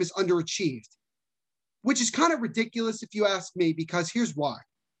the team is underachieved, which is kind of ridiculous if you ask me, because here's why.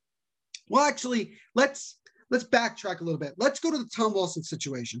 Well, actually, let's backtrack a little bit. Let's go to the Tom Wilson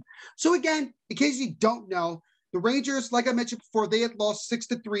situation. So again, in case you don't know, the Rangers, like I mentioned before, they had lost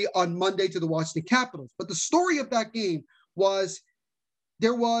 6-3 on Monday to the Washington Capitals. But the story of that game was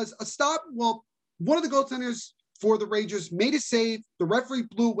there was a stop. Well, one of the goaltenders for the Rangers made a save, the referee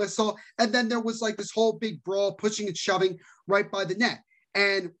blew a whistle, and then there was like this whole big brawl, pushing and shoving right by the net.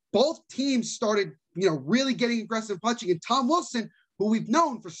 And both teams started, really getting aggressive punching. And Tom Wilson, who we've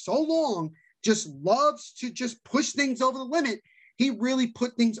known for so long, just loves to just push things over the limit. He really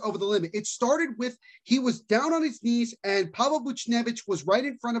put things over the limit. It started with, he was down on his knees and Pavel Buchnevich was right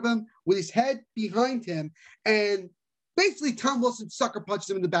in front of him with his head behind him. And basically Tom Wilson sucker punched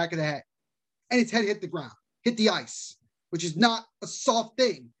him in the back of the head, and his head hit the ground, hit the ice, which is not a soft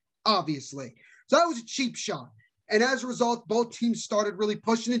thing, obviously. So that was a cheap shot. And as a result, both teams started really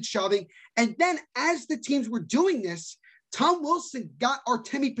pushing and shoving. And then as the teams were doing this, Tom Wilson got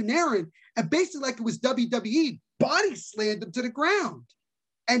Artemi Panarin, and basically like it was WWE, body slammed him to the ground.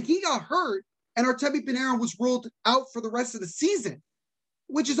 And he got hurt, and Artemi Panarin was ruled out for the rest of the season,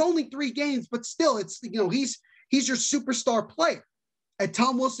 which is only 3 games, but still, it's, he's your superstar player. And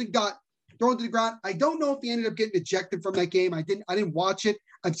Tom Wilson got thrown to the ground. I don't know if he ended up getting ejected from that game. I didn't watch it.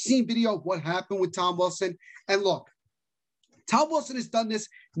 I've seen video of what happened with Tom Wilson. And look, Tom Wilson has done this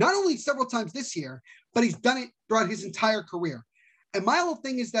not only several times this year, but he's done it throughout his entire career. And my whole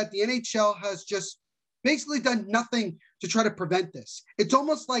thing is that the NHL has just basically done nothing to try to prevent this. It's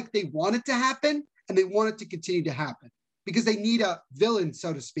almost like they want it to happen and they want it to continue to happen because they need a villain,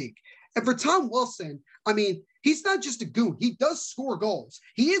 so to speak. And for Tom Wilson, I mean, he's not just a goon. He does score goals.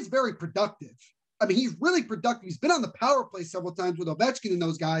 He is very productive. I mean, he's really productive. He's been on the power play several times with Ovechkin and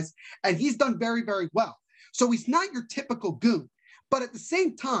those guys, and he's done very, very well. So he's not your typical goon. But at the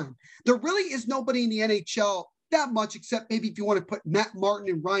same time, there really is nobody in the NHL that much, except maybe if you want to put Matt Martin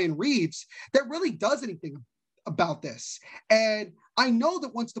and Ryan Reeves, that really does anything about this. And I know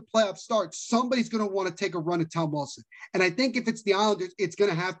that once the playoffs start, somebody's going to want to take a run at Tom Wilson. And I think if it's the Islanders, it's going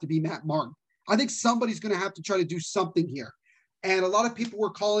to have to be Matt Martin. I think somebody's going to have to try to do something here. And a lot of people were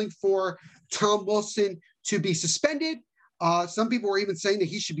calling for Tom Wilson to be suspended. Some people were even saying that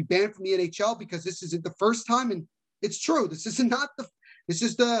he should be banned from the NHL because this isn't the first time. And it's true. This is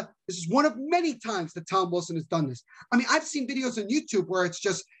one of many times that Tom Wilson has done this. I mean, I've seen videos on YouTube where it's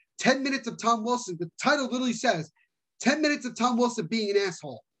just 10 minutes of Tom Wilson. The title literally says 10 minutes of Tom Wilson being an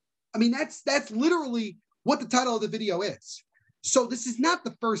asshole. I mean, that's literally what the title of the video is. So this is not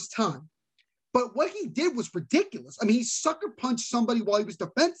the first time. But what he did was ridiculous. I mean, he sucker punched somebody while he was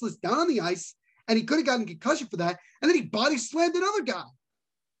defenseless down on the ice, and he could have gotten concussion for that. And then he body slammed another guy.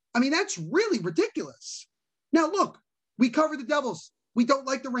 I mean, that's really ridiculous. Now, look, we cover the Devils. We don't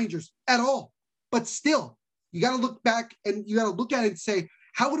like the Rangers at all. But still, you got to look back and you got to look at it and say,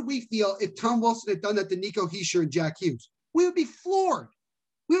 how would we feel if Tom Wilson had done that to Nico Hischier and Jack Hughes? We would be floored.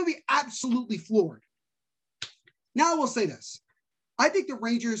 We would be absolutely floored. Now I will say this. I think the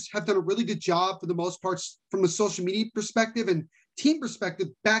Rangers have done a really good job for the most part from a social media perspective and team perspective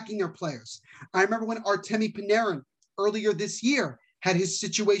backing their players. I remember when Artemi Panarin earlier this year had his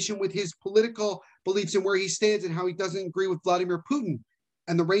situation with his political beliefs and where he stands and how he doesn't agree with Vladimir Putin.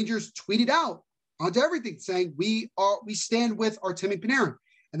 And the Rangers tweeted out onto everything saying, we stand with Artemi Panarin.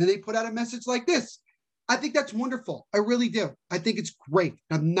 And then they put out a message like this. I think that's wonderful. I really do. I think it's great.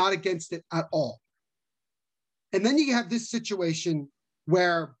 I'm not against it at all. And then you have this situation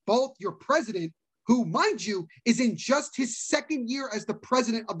where both your president, who, mind you, is in just his second year as the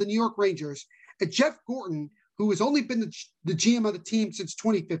president of the New York Rangers, and Jeff Gorton, who has only been the GM of the team since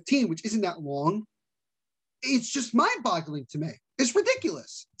 2015, which isn't that long, it's just mind-boggling to me. It's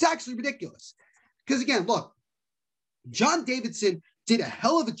ridiculous. It's actually ridiculous. Because again, look, John Davidson did a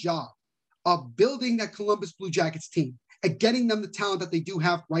hell of a job of building that Columbus Blue Jackets team and getting them the talent that they do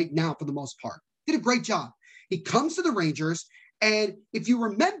have right now for the most part. Did a great job. He comes to the Rangers, and if you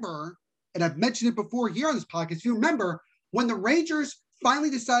remember, and I've mentioned it before here on this podcast, if you remember, when the Rangers finally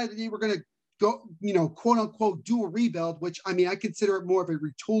decided that they were going to go, quote unquote, do a rebuild, which I mean, I consider it more of a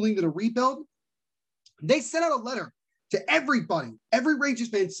retooling than a rebuild. They sent out a letter to everybody, every Rangers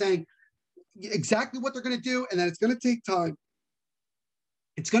fan saying exactly what they're going to do and that it's going to take time.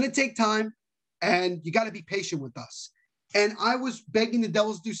 It's going to take time, and you got to be patient with us. And I was begging the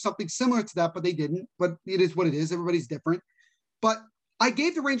Devils to do something similar to that, but they didn't. But it is what it is. Everybody's different. But I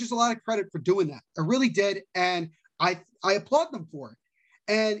gave the Rangers a lot of credit for doing that. I really did. And I applaud them for it.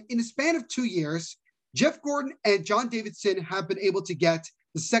 And in the span of 2 years, Jeff Gorton and John Davidson have been able to get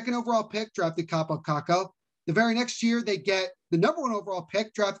the second overall pick, drafted Kaapo Kakko. The very next year, they get the number one overall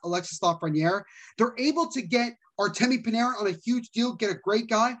pick, draft Alexis Lafreniere. They're able to get Artemi Panarin on a huge deal, get a great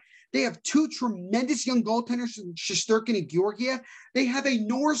guy. They have two tremendous young goaltenders, Shesterkin and Georgiev. They have a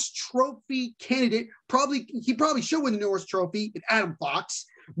Norris Trophy candidate. He probably should win the Norris Trophy in Adam Fox,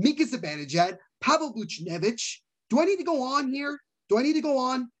 Mika Zibanejad, Pavel Buchnevich. Do I need to go on here? Do I need to go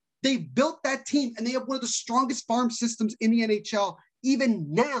on? They built that team, and they have one of the strongest farm systems in the NHL even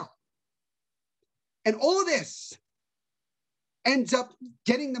now. And all of this ends up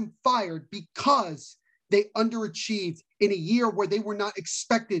getting them fired because they underachieved in a year where they were not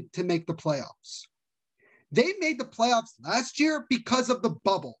expected to make the playoffs. They made the playoffs last year because of the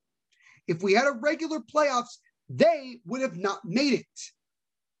bubble. If we had a regular playoffs, they would have not made it.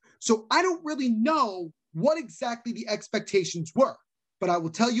 So I don't really know what exactly the expectations were, but I will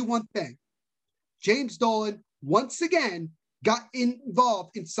tell you one thing. James Dolan, once again, got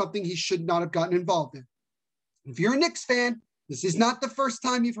involved in something he should not have gotten involved in. If you're a Knicks fan, this is not the first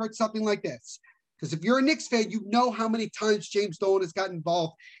time you've heard something like this. Because if you're a Knicks fan, you know how many times James Dolan has gotten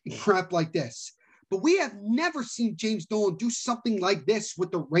involved in crap like this. But we have never seen James Dolan do something like this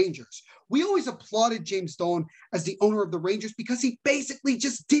with the Rangers. We always applauded James Dolan as the owner of the Rangers because he basically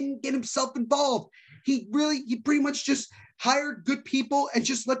just didn't get himself involved. He pretty much just hired good people and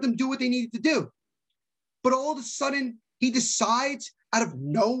just let them do what they needed to do. But all of a sudden, he decides out of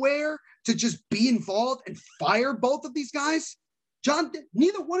nowhere to just be involved and fire both of these guys.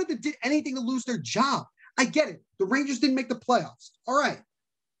 Neither one of them did anything to lose their job. I get it. The Rangers didn't make the playoffs. All right.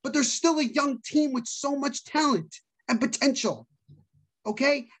 But they're still a young team with so much talent and potential.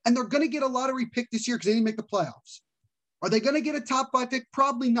 Okay? And they're going to get a lottery pick this year because they didn't make the playoffs. Are they going to get a top 5 pick?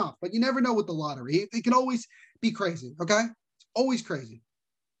 Probably not. But you never know with the lottery. It can always be crazy. Okay? It's always crazy.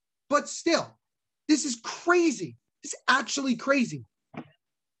 But still, This is crazy. It's actually crazy.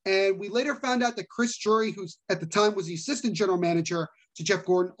 And we later found out that Chris Drury, who at the time was the assistant general manager to Jeff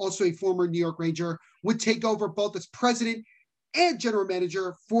Gordon, also a former New York Ranger, would take over both as president and general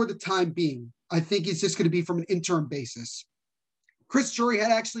manager for the time being. I think it's just going to be from an interim basis. Chris Drury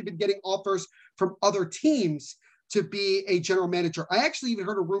had actually been getting offers from other teams to be a general manager. I actually even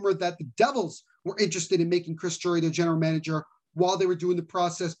heard a rumor that the Devils were interested in making Chris Drury their general manager while they were doing the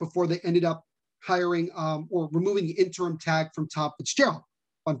process before they ended up hiring or removing the interim tag from Tom Fitzgerald.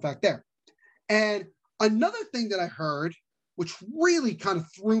 Fun fact there. And another thing that I heard, which really kind of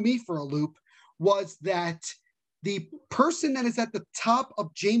threw me for a loop, was that the person that is at the top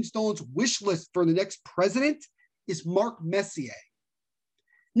of James Dolan's wish list for the next president is Mark Messier.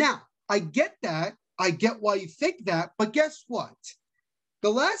 Now, I get that. I get why you think that. But guess what?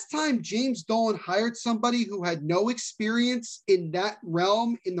 The last time James Dolan hired somebody who had no experience in that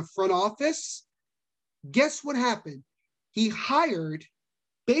realm in the front office, guess what happened? He hired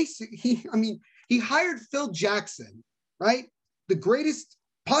he hired Phil Jackson, right?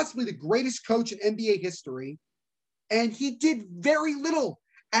 Possibly the greatest coach in NBA history. And he did very little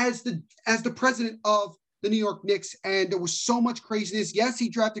as the president of the New York Knicks. And there was so much craziness. Yes, he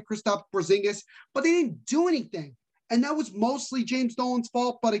drafted Kristaps Porzingis, but they didn't do anything. And that was mostly James Dolan's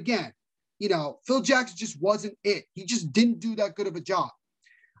fault. But again, Phil Jackson just wasn't it. He just didn't do that good of a job.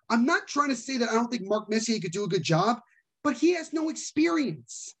 I'm not trying to say that I don't think Mark Messier could do a good job, but he has no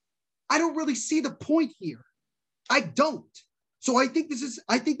experience. I don't really see the point here. I don't. So I think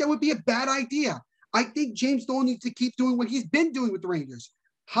that would be a bad idea. I think James Dolan needs to keep doing what he's been doing with the Rangers.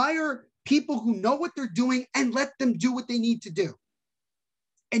 Hire people who know what they're doing and let them do what they need to do.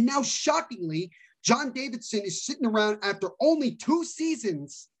 And now, shockingly, John Davidson is sitting around after only 2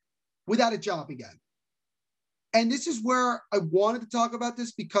 seasons without a job again. And this is where I wanted to talk about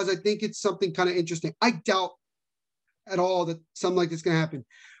this because I think it's something kind of interesting. I doubt at all that something like this is going to happen.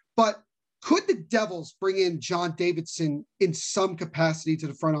 But could the Devils bring in John Davidson in some capacity to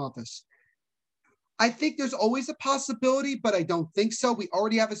the front office? I think there's always a possibility, but I don't think so. We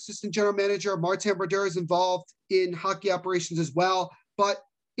already have assistant general manager. Martin Brodeur is involved in hockey operations as well. But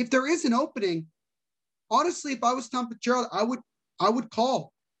if there is an opening, honestly, if I was Tom Fitzgerald, I would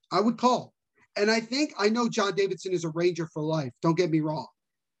call. And I know John Davidson is a Ranger for life. Don't get me wrong.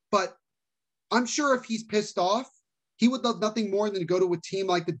 But I'm sure if he's pissed off, he would love nothing more than to go to a team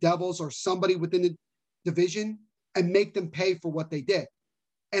like the Devils or somebody within the division and make them pay for what they did.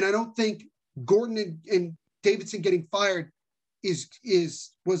 And I don't think Gordon and Davidson getting fired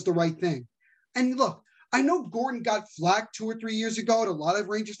was the right thing. And look, I know Gordon got flack 2 or 3 years ago, and a lot of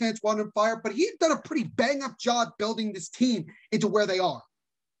Rangers fans wanted him fired, but he had done a pretty bang-up job building this team into where they are.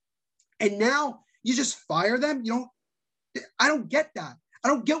 And now you just fire them? I don't get that. I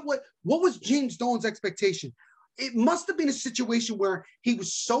don't get what was James Dolan's expectation? It must have been a situation where he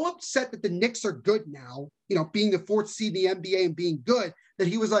was so upset that the Knicks are good now, being the 4th seed in the NBA and being good, that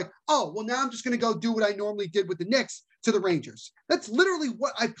he was like, oh, well, now I'm just going to go do what I normally did with the Knicks to the Rangers. That's literally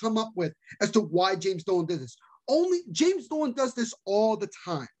what I've come up with as to why James Dolan did this. Only James Dolan does this all the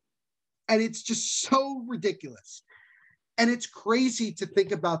time. And it's just so ridiculous. And it's crazy to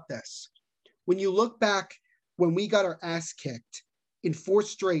think about this. When you look back when we got our ass kicked in 4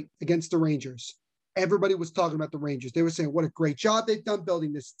 straight against the Rangers, everybody was talking about the Rangers. They were saying what a great job they've done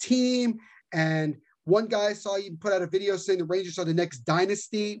building this team. And one guy I saw even put out a video saying the Rangers are the next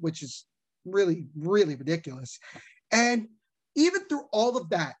dynasty, which is really, really ridiculous. And even through all of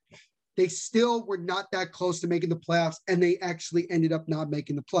that, they still were not that close to making the playoffs, and they actually ended up not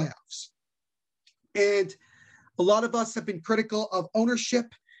making the playoffs. And a lot of us have been critical of ownership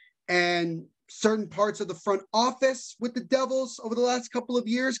and certain parts of the front office with the Devils over the last couple of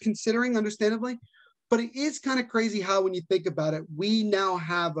years, considering, understandably. But it is kind of crazy how, when you think about it, we now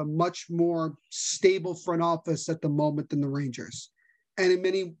have a much more stable front office at the moment than the Rangers. And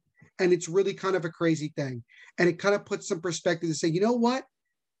it's really kind of a crazy thing. And it kind of puts some perspective to say, you know what?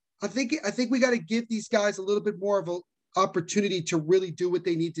 I think we got to give these guys a little bit more of an opportunity to really do what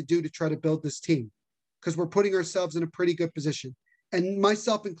they need to do to try to build this team, because we're putting ourselves in a pretty good position, and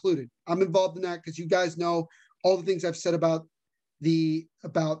myself included. I'm involved in that because you guys know all the things I've said about the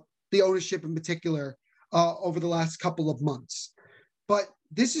ownership in particular over the last couple of months. But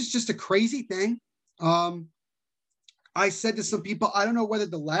this is just a crazy thing. I said to some people, I don't know whether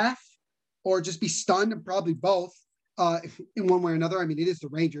to laugh or just be stunned, and probably both in one way or another. I mean, it is the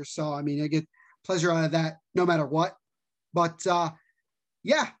Rangers, so I get pleasure out of that no matter what. But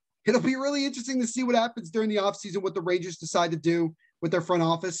yeah, it'll be really interesting to see what happens during the offseason, what the Rangers decide to do with their front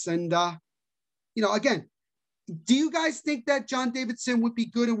office. And, again, Do you guys think that John Davidson would be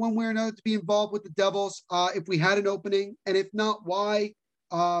good in one way or another to be involved with the Devils if we had an opening? And if not, why?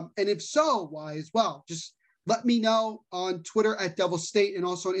 And if so, why as well? Just let me know on Twitter at Devil State and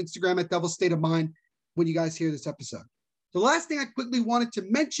also on Instagram at Devil State of Mind when you guys hear this episode. The last thing I quickly wanted to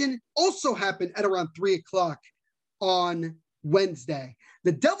mention also happened at around 3 o'clock on Wednesday.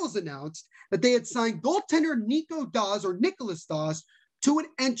 The Devils announced that they had signed goaltender Nico Daws or Nicholas Daws to an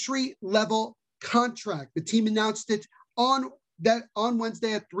entry-level contract. The team announced it on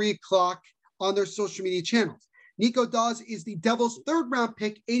Wednesday at 3 o'clock on their social media channels. Nico Daws is the Devils' third-round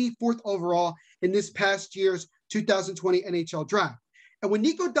pick, 84th overall in this past year's 2020 NHL draft. And when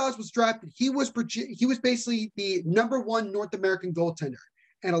Nico Daws was drafted, he was basically the number one North American goaltender.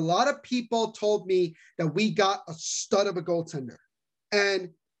 And a lot of people told me that we got a stud of a goaltender.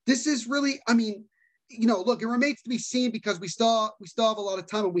 And this is really, I mean, look, it remains to be seen because we still have a lot of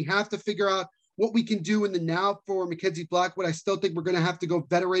time and we have to figure out what we can do in the now for Mackenzie Blackwood. I still think we're going to have to go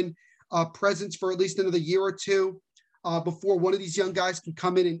veteran presence for at least another year or two before one of these young guys can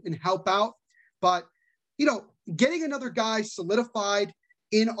come in and help out. But, getting another guy solidified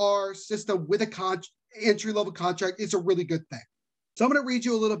in our system with a entry-level contract is a really good thing. So I'm going to read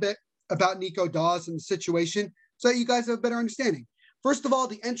you a little bit about Nico Daws and the situation so that you guys have a better understanding. First of all,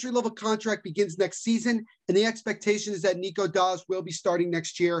 the entry-level contract begins next season, and the expectation is that Nico Daws will be starting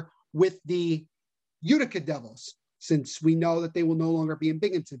next year with the Utica Devils, since we know that they will no longer be in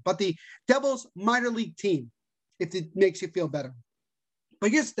Binghamton. But the Devils minor league team, if it makes you feel better. But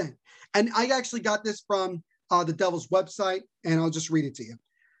here's the thing, and I actually got this from the Devils website, and I'll just read it to you.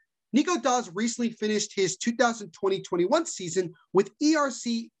 Nico Daws recently finished his 2020-21 season with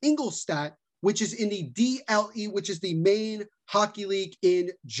ERC Ingolstadt, which is in the DLE, which is the main hockey league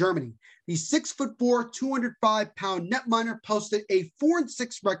in Germany. The 6'4", 205-pound netminder posted a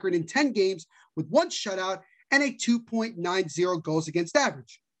 4-6 record in 10 games with 1 shutout and a 2.90 goals against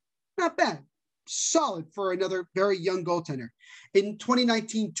average. Not bad. Solid for another very young goaltender. In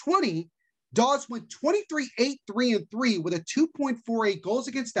 2019-20, Daws went 23-8-3-3 with a 2.48 goals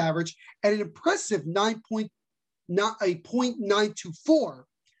against average and an impressive 0.924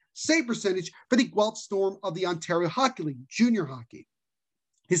 save percentage for the Guelph Storm of the Ontario Hockey League, junior hockey.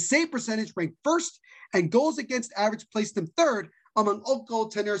 His save percentage ranked first, and goals against average placed him third among all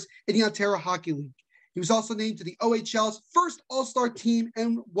goaltenders in the Ontario Hockey League. He was also named to the OHL's first All-Star team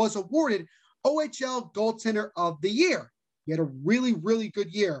and was awarded OHL Goaltender of the Year. He had a really, really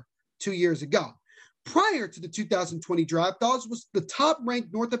good year 2 years ago. Prior to the 2020 draft, Daws was the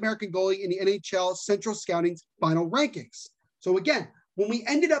top-ranked North American goalie in the NHL Central Scouting's final rankings. So again, when we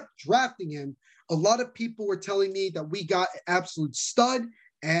ended up drafting him, a lot of people were telling me that we got an absolute stud,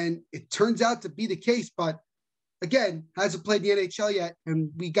 and it turns out to be the case. But again, hasn't played the NHL yet,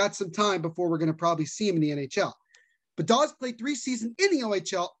 and we got some time before we're going to probably see him in the NHL. But Daws played 3 seasons in the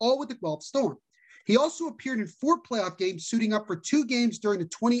OHL, all with the Guelph Storm. He also appeared in 4 playoff games, suiting up for 2 games during the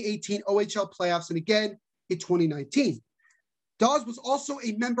 2018 OHL playoffs and again in 2019. Daws was also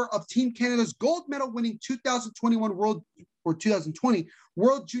a member of Team Canada's gold medal winning 2021 2020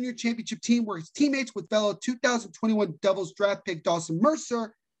 World Junior Championship team, where his teammates with fellow 2021 Devils draft pick Dawson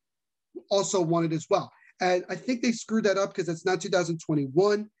Mercer also won it as well. And I think they screwed that up because it's not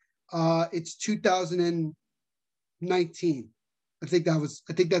 2021. It's 2019.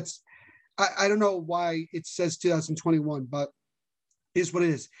 I don't know why it says 2021, but it is what it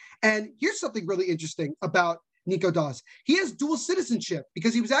is. And here's something really interesting about Nico Daws. He has dual citizenship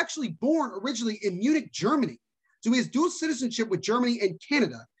because he was actually born originally in Munich, Germany. So he has dual citizenship with Germany and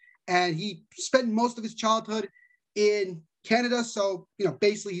Canada. And he spent most of his childhood in Canada. So,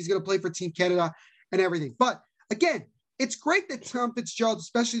 basically he's going to play for Team Canada and everything. But again, it's great that Tom Fitzgerald,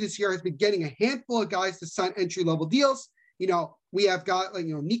 especially this year, has been getting a handful of guys to sign entry-level deals. We have got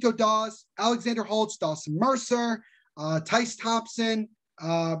Nico Daws, Alexander Holtz, Dawson Mercer, Tice Thompson,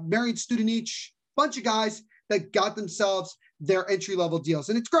 Marian Studenich, bunch of guys that got themselves their entry-level deals.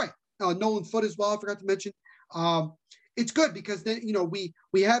 And it's great. Nolan Foote as well, I forgot to mention. It's good because then,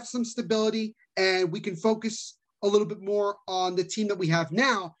 we have some stability and we can focus a little bit more on the team that we have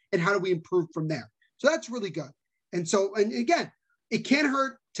now and how do we improve from there. So that's really good. And again, it can't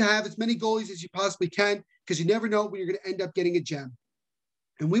hurt to have as many goalies as you possibly can because you never know when you're going to end up getting a gem.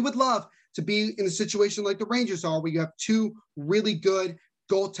 And we would love to be in a situation like the Rangers are, where you have 2 really good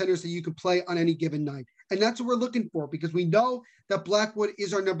goaltenders that you can play on any given night. And that's what we're looking for because we know that Blackwood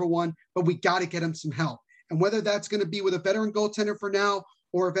is our number 1, but we got to get him some help. And whether that's going to be with a veteran goaltender for now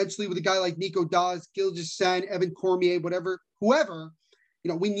or eventually with a guy like Nico Daws, Gilgis Sen, Evan Cormier, whoever,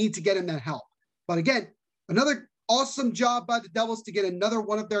 we need to get him that help. But again, another awesome job by the Devils to get another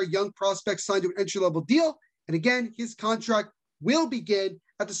one of their young prospects signed to an entry-level deal. And again, his contract will begin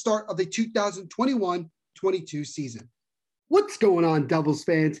at the start of the 2021-22 season. What's going on, Devils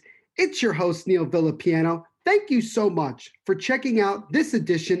fans? It's your host, Neil Villapiano. Thank you so much for checking out this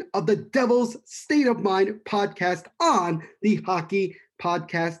edition of the Devils State of Mind podcast on the Hockey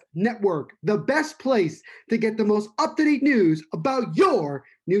Podcast Network, the best place to get the most up-to-date news about your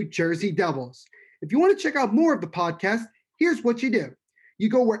New Jersey Devils. If you want to check out more of the podcast, here's what you do. You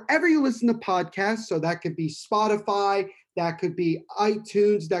go wherever you listen to podcasts, so that could be Spotify, that could be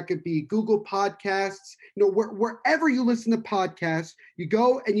iTunes, that could be Google Podcasts, wherever you listen to podcasts, you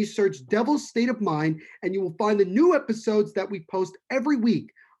go and you search Devil's State of Mind, and you will find the new episodes that we post every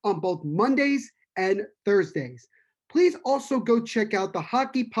week on both Mondays and Thursdays. Please also go check out the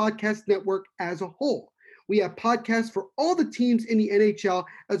Hockey Podcast Network as a whole. We have podcasts for all the teams in the NHL,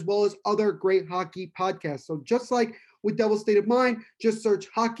 as well as other great hockey podcasts. So just like with Devil's State of Mind, just search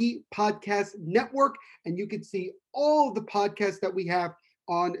Hockey Podcast Network, and you can see all of the podcasts that we have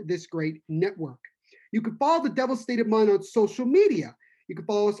on this great network. You can follow the Devil's State of Mind on social media. You can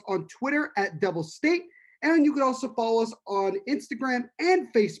follow us on Twitter at Devil's State, and you can also follow us on Instagram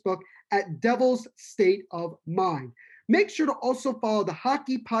and Facebook at Devil's State of Mind. Make sure to also follow the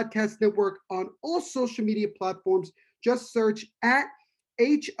Hockey Podcast Network on all social media platforms. Just search at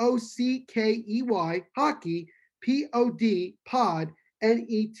HOCKEY Hockey POD Pod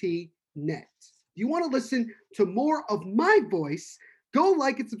NET Net. If you want to listen to more of my voice, go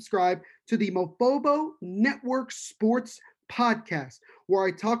like and subscribe to the Mofobo Network Sports Podcast, where I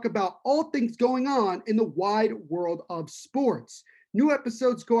talk about all things going on in the wide world of sports. New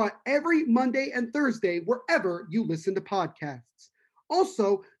episodes go out every Monday and Thursday wherever you listen to podcasts.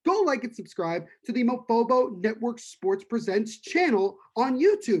 Also, go like and subscribe to the Mofobo Network Sports Presents channel on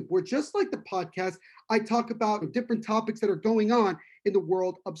YouTube, where just like the podcast, I talk about different topics that are going on in the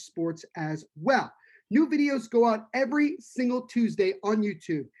world of sports as well. New videos go out every single Tuesday on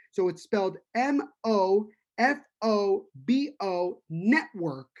YouTube. So it's spelled MOFOBO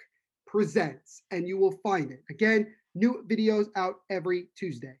Network Presents, and you will find it. Again, new videos out every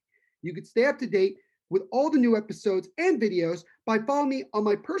Tuesday. You can stay up to date with all the new episodes and videos by following me on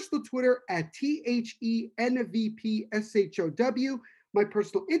my personal Twitter at THENVPSHOW, my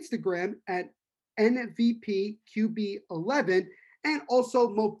personal Instagram at NVPQB11, and also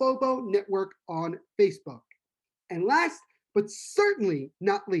Mofobo Network on Facebook. And last, but certainly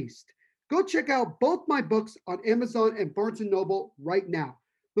not least, go check out both my books on Amazon and Barnes & Noble right now.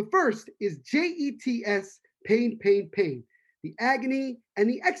 The first is JETS, Pain, Pain, Pain, the agony and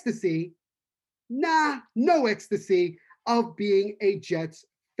the ecstasy, no ecstasy, of being a Jets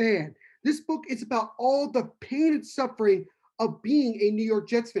fan. This book is about all the pain and suffering of being a New York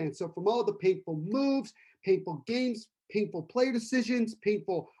Jets fan. So from all the painful moves, painful games, painful player decisions,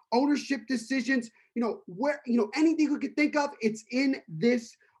 painful ownership decisions, anything you could think of, it's in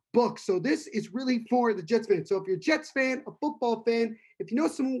this book. So this is really for the Jets fan. So if you're a Jets fan, a football fan, if you know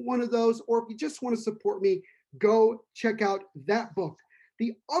one of those, or if you just want to support me, go check out that book.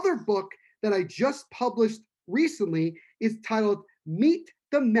 The other book that I just published recently is titled Meet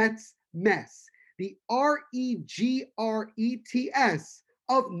the Mets Mess, the REGRETS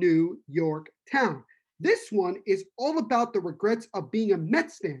of New York Town. This one is all about the regrets of being a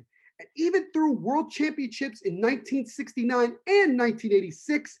Mets fan. And even through world championships in 1969 and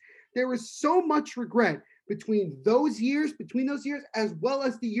 1986, there was so much regret between those years, as well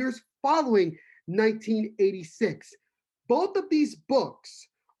as the years following 1986. Both of these books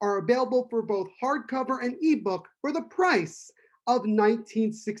are available for both hardcover and ebook for the price of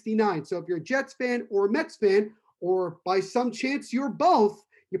 $19.69. So if you're a Jets fan or a Mets fan, or by some chance you're both,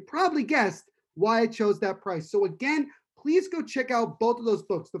 you probably guessed why I chose that price. So again, please go check out both of those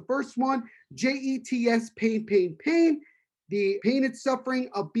books. The first one, JETS, Pain, Pain, Pain, the pain and suffering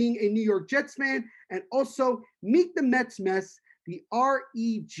of being a New York Jets fan, and also Meet the Mets Mess, the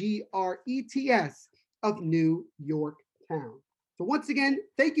REGRETS of New York Town. So once again,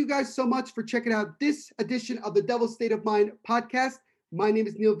 thank you guys so much for checking out this edition of the Devil's State of Mind podcast. My name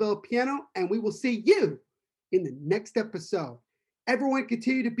is Neil Villapiano, and we will see you in the next episode. Everyone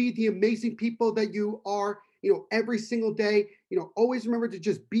continue to be the amazing people that you are, every single day. Always remember to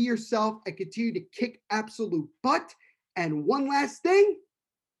just be yourself and continue to kick absolute butt. And one last thing,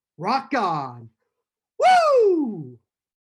 rock on. Woo!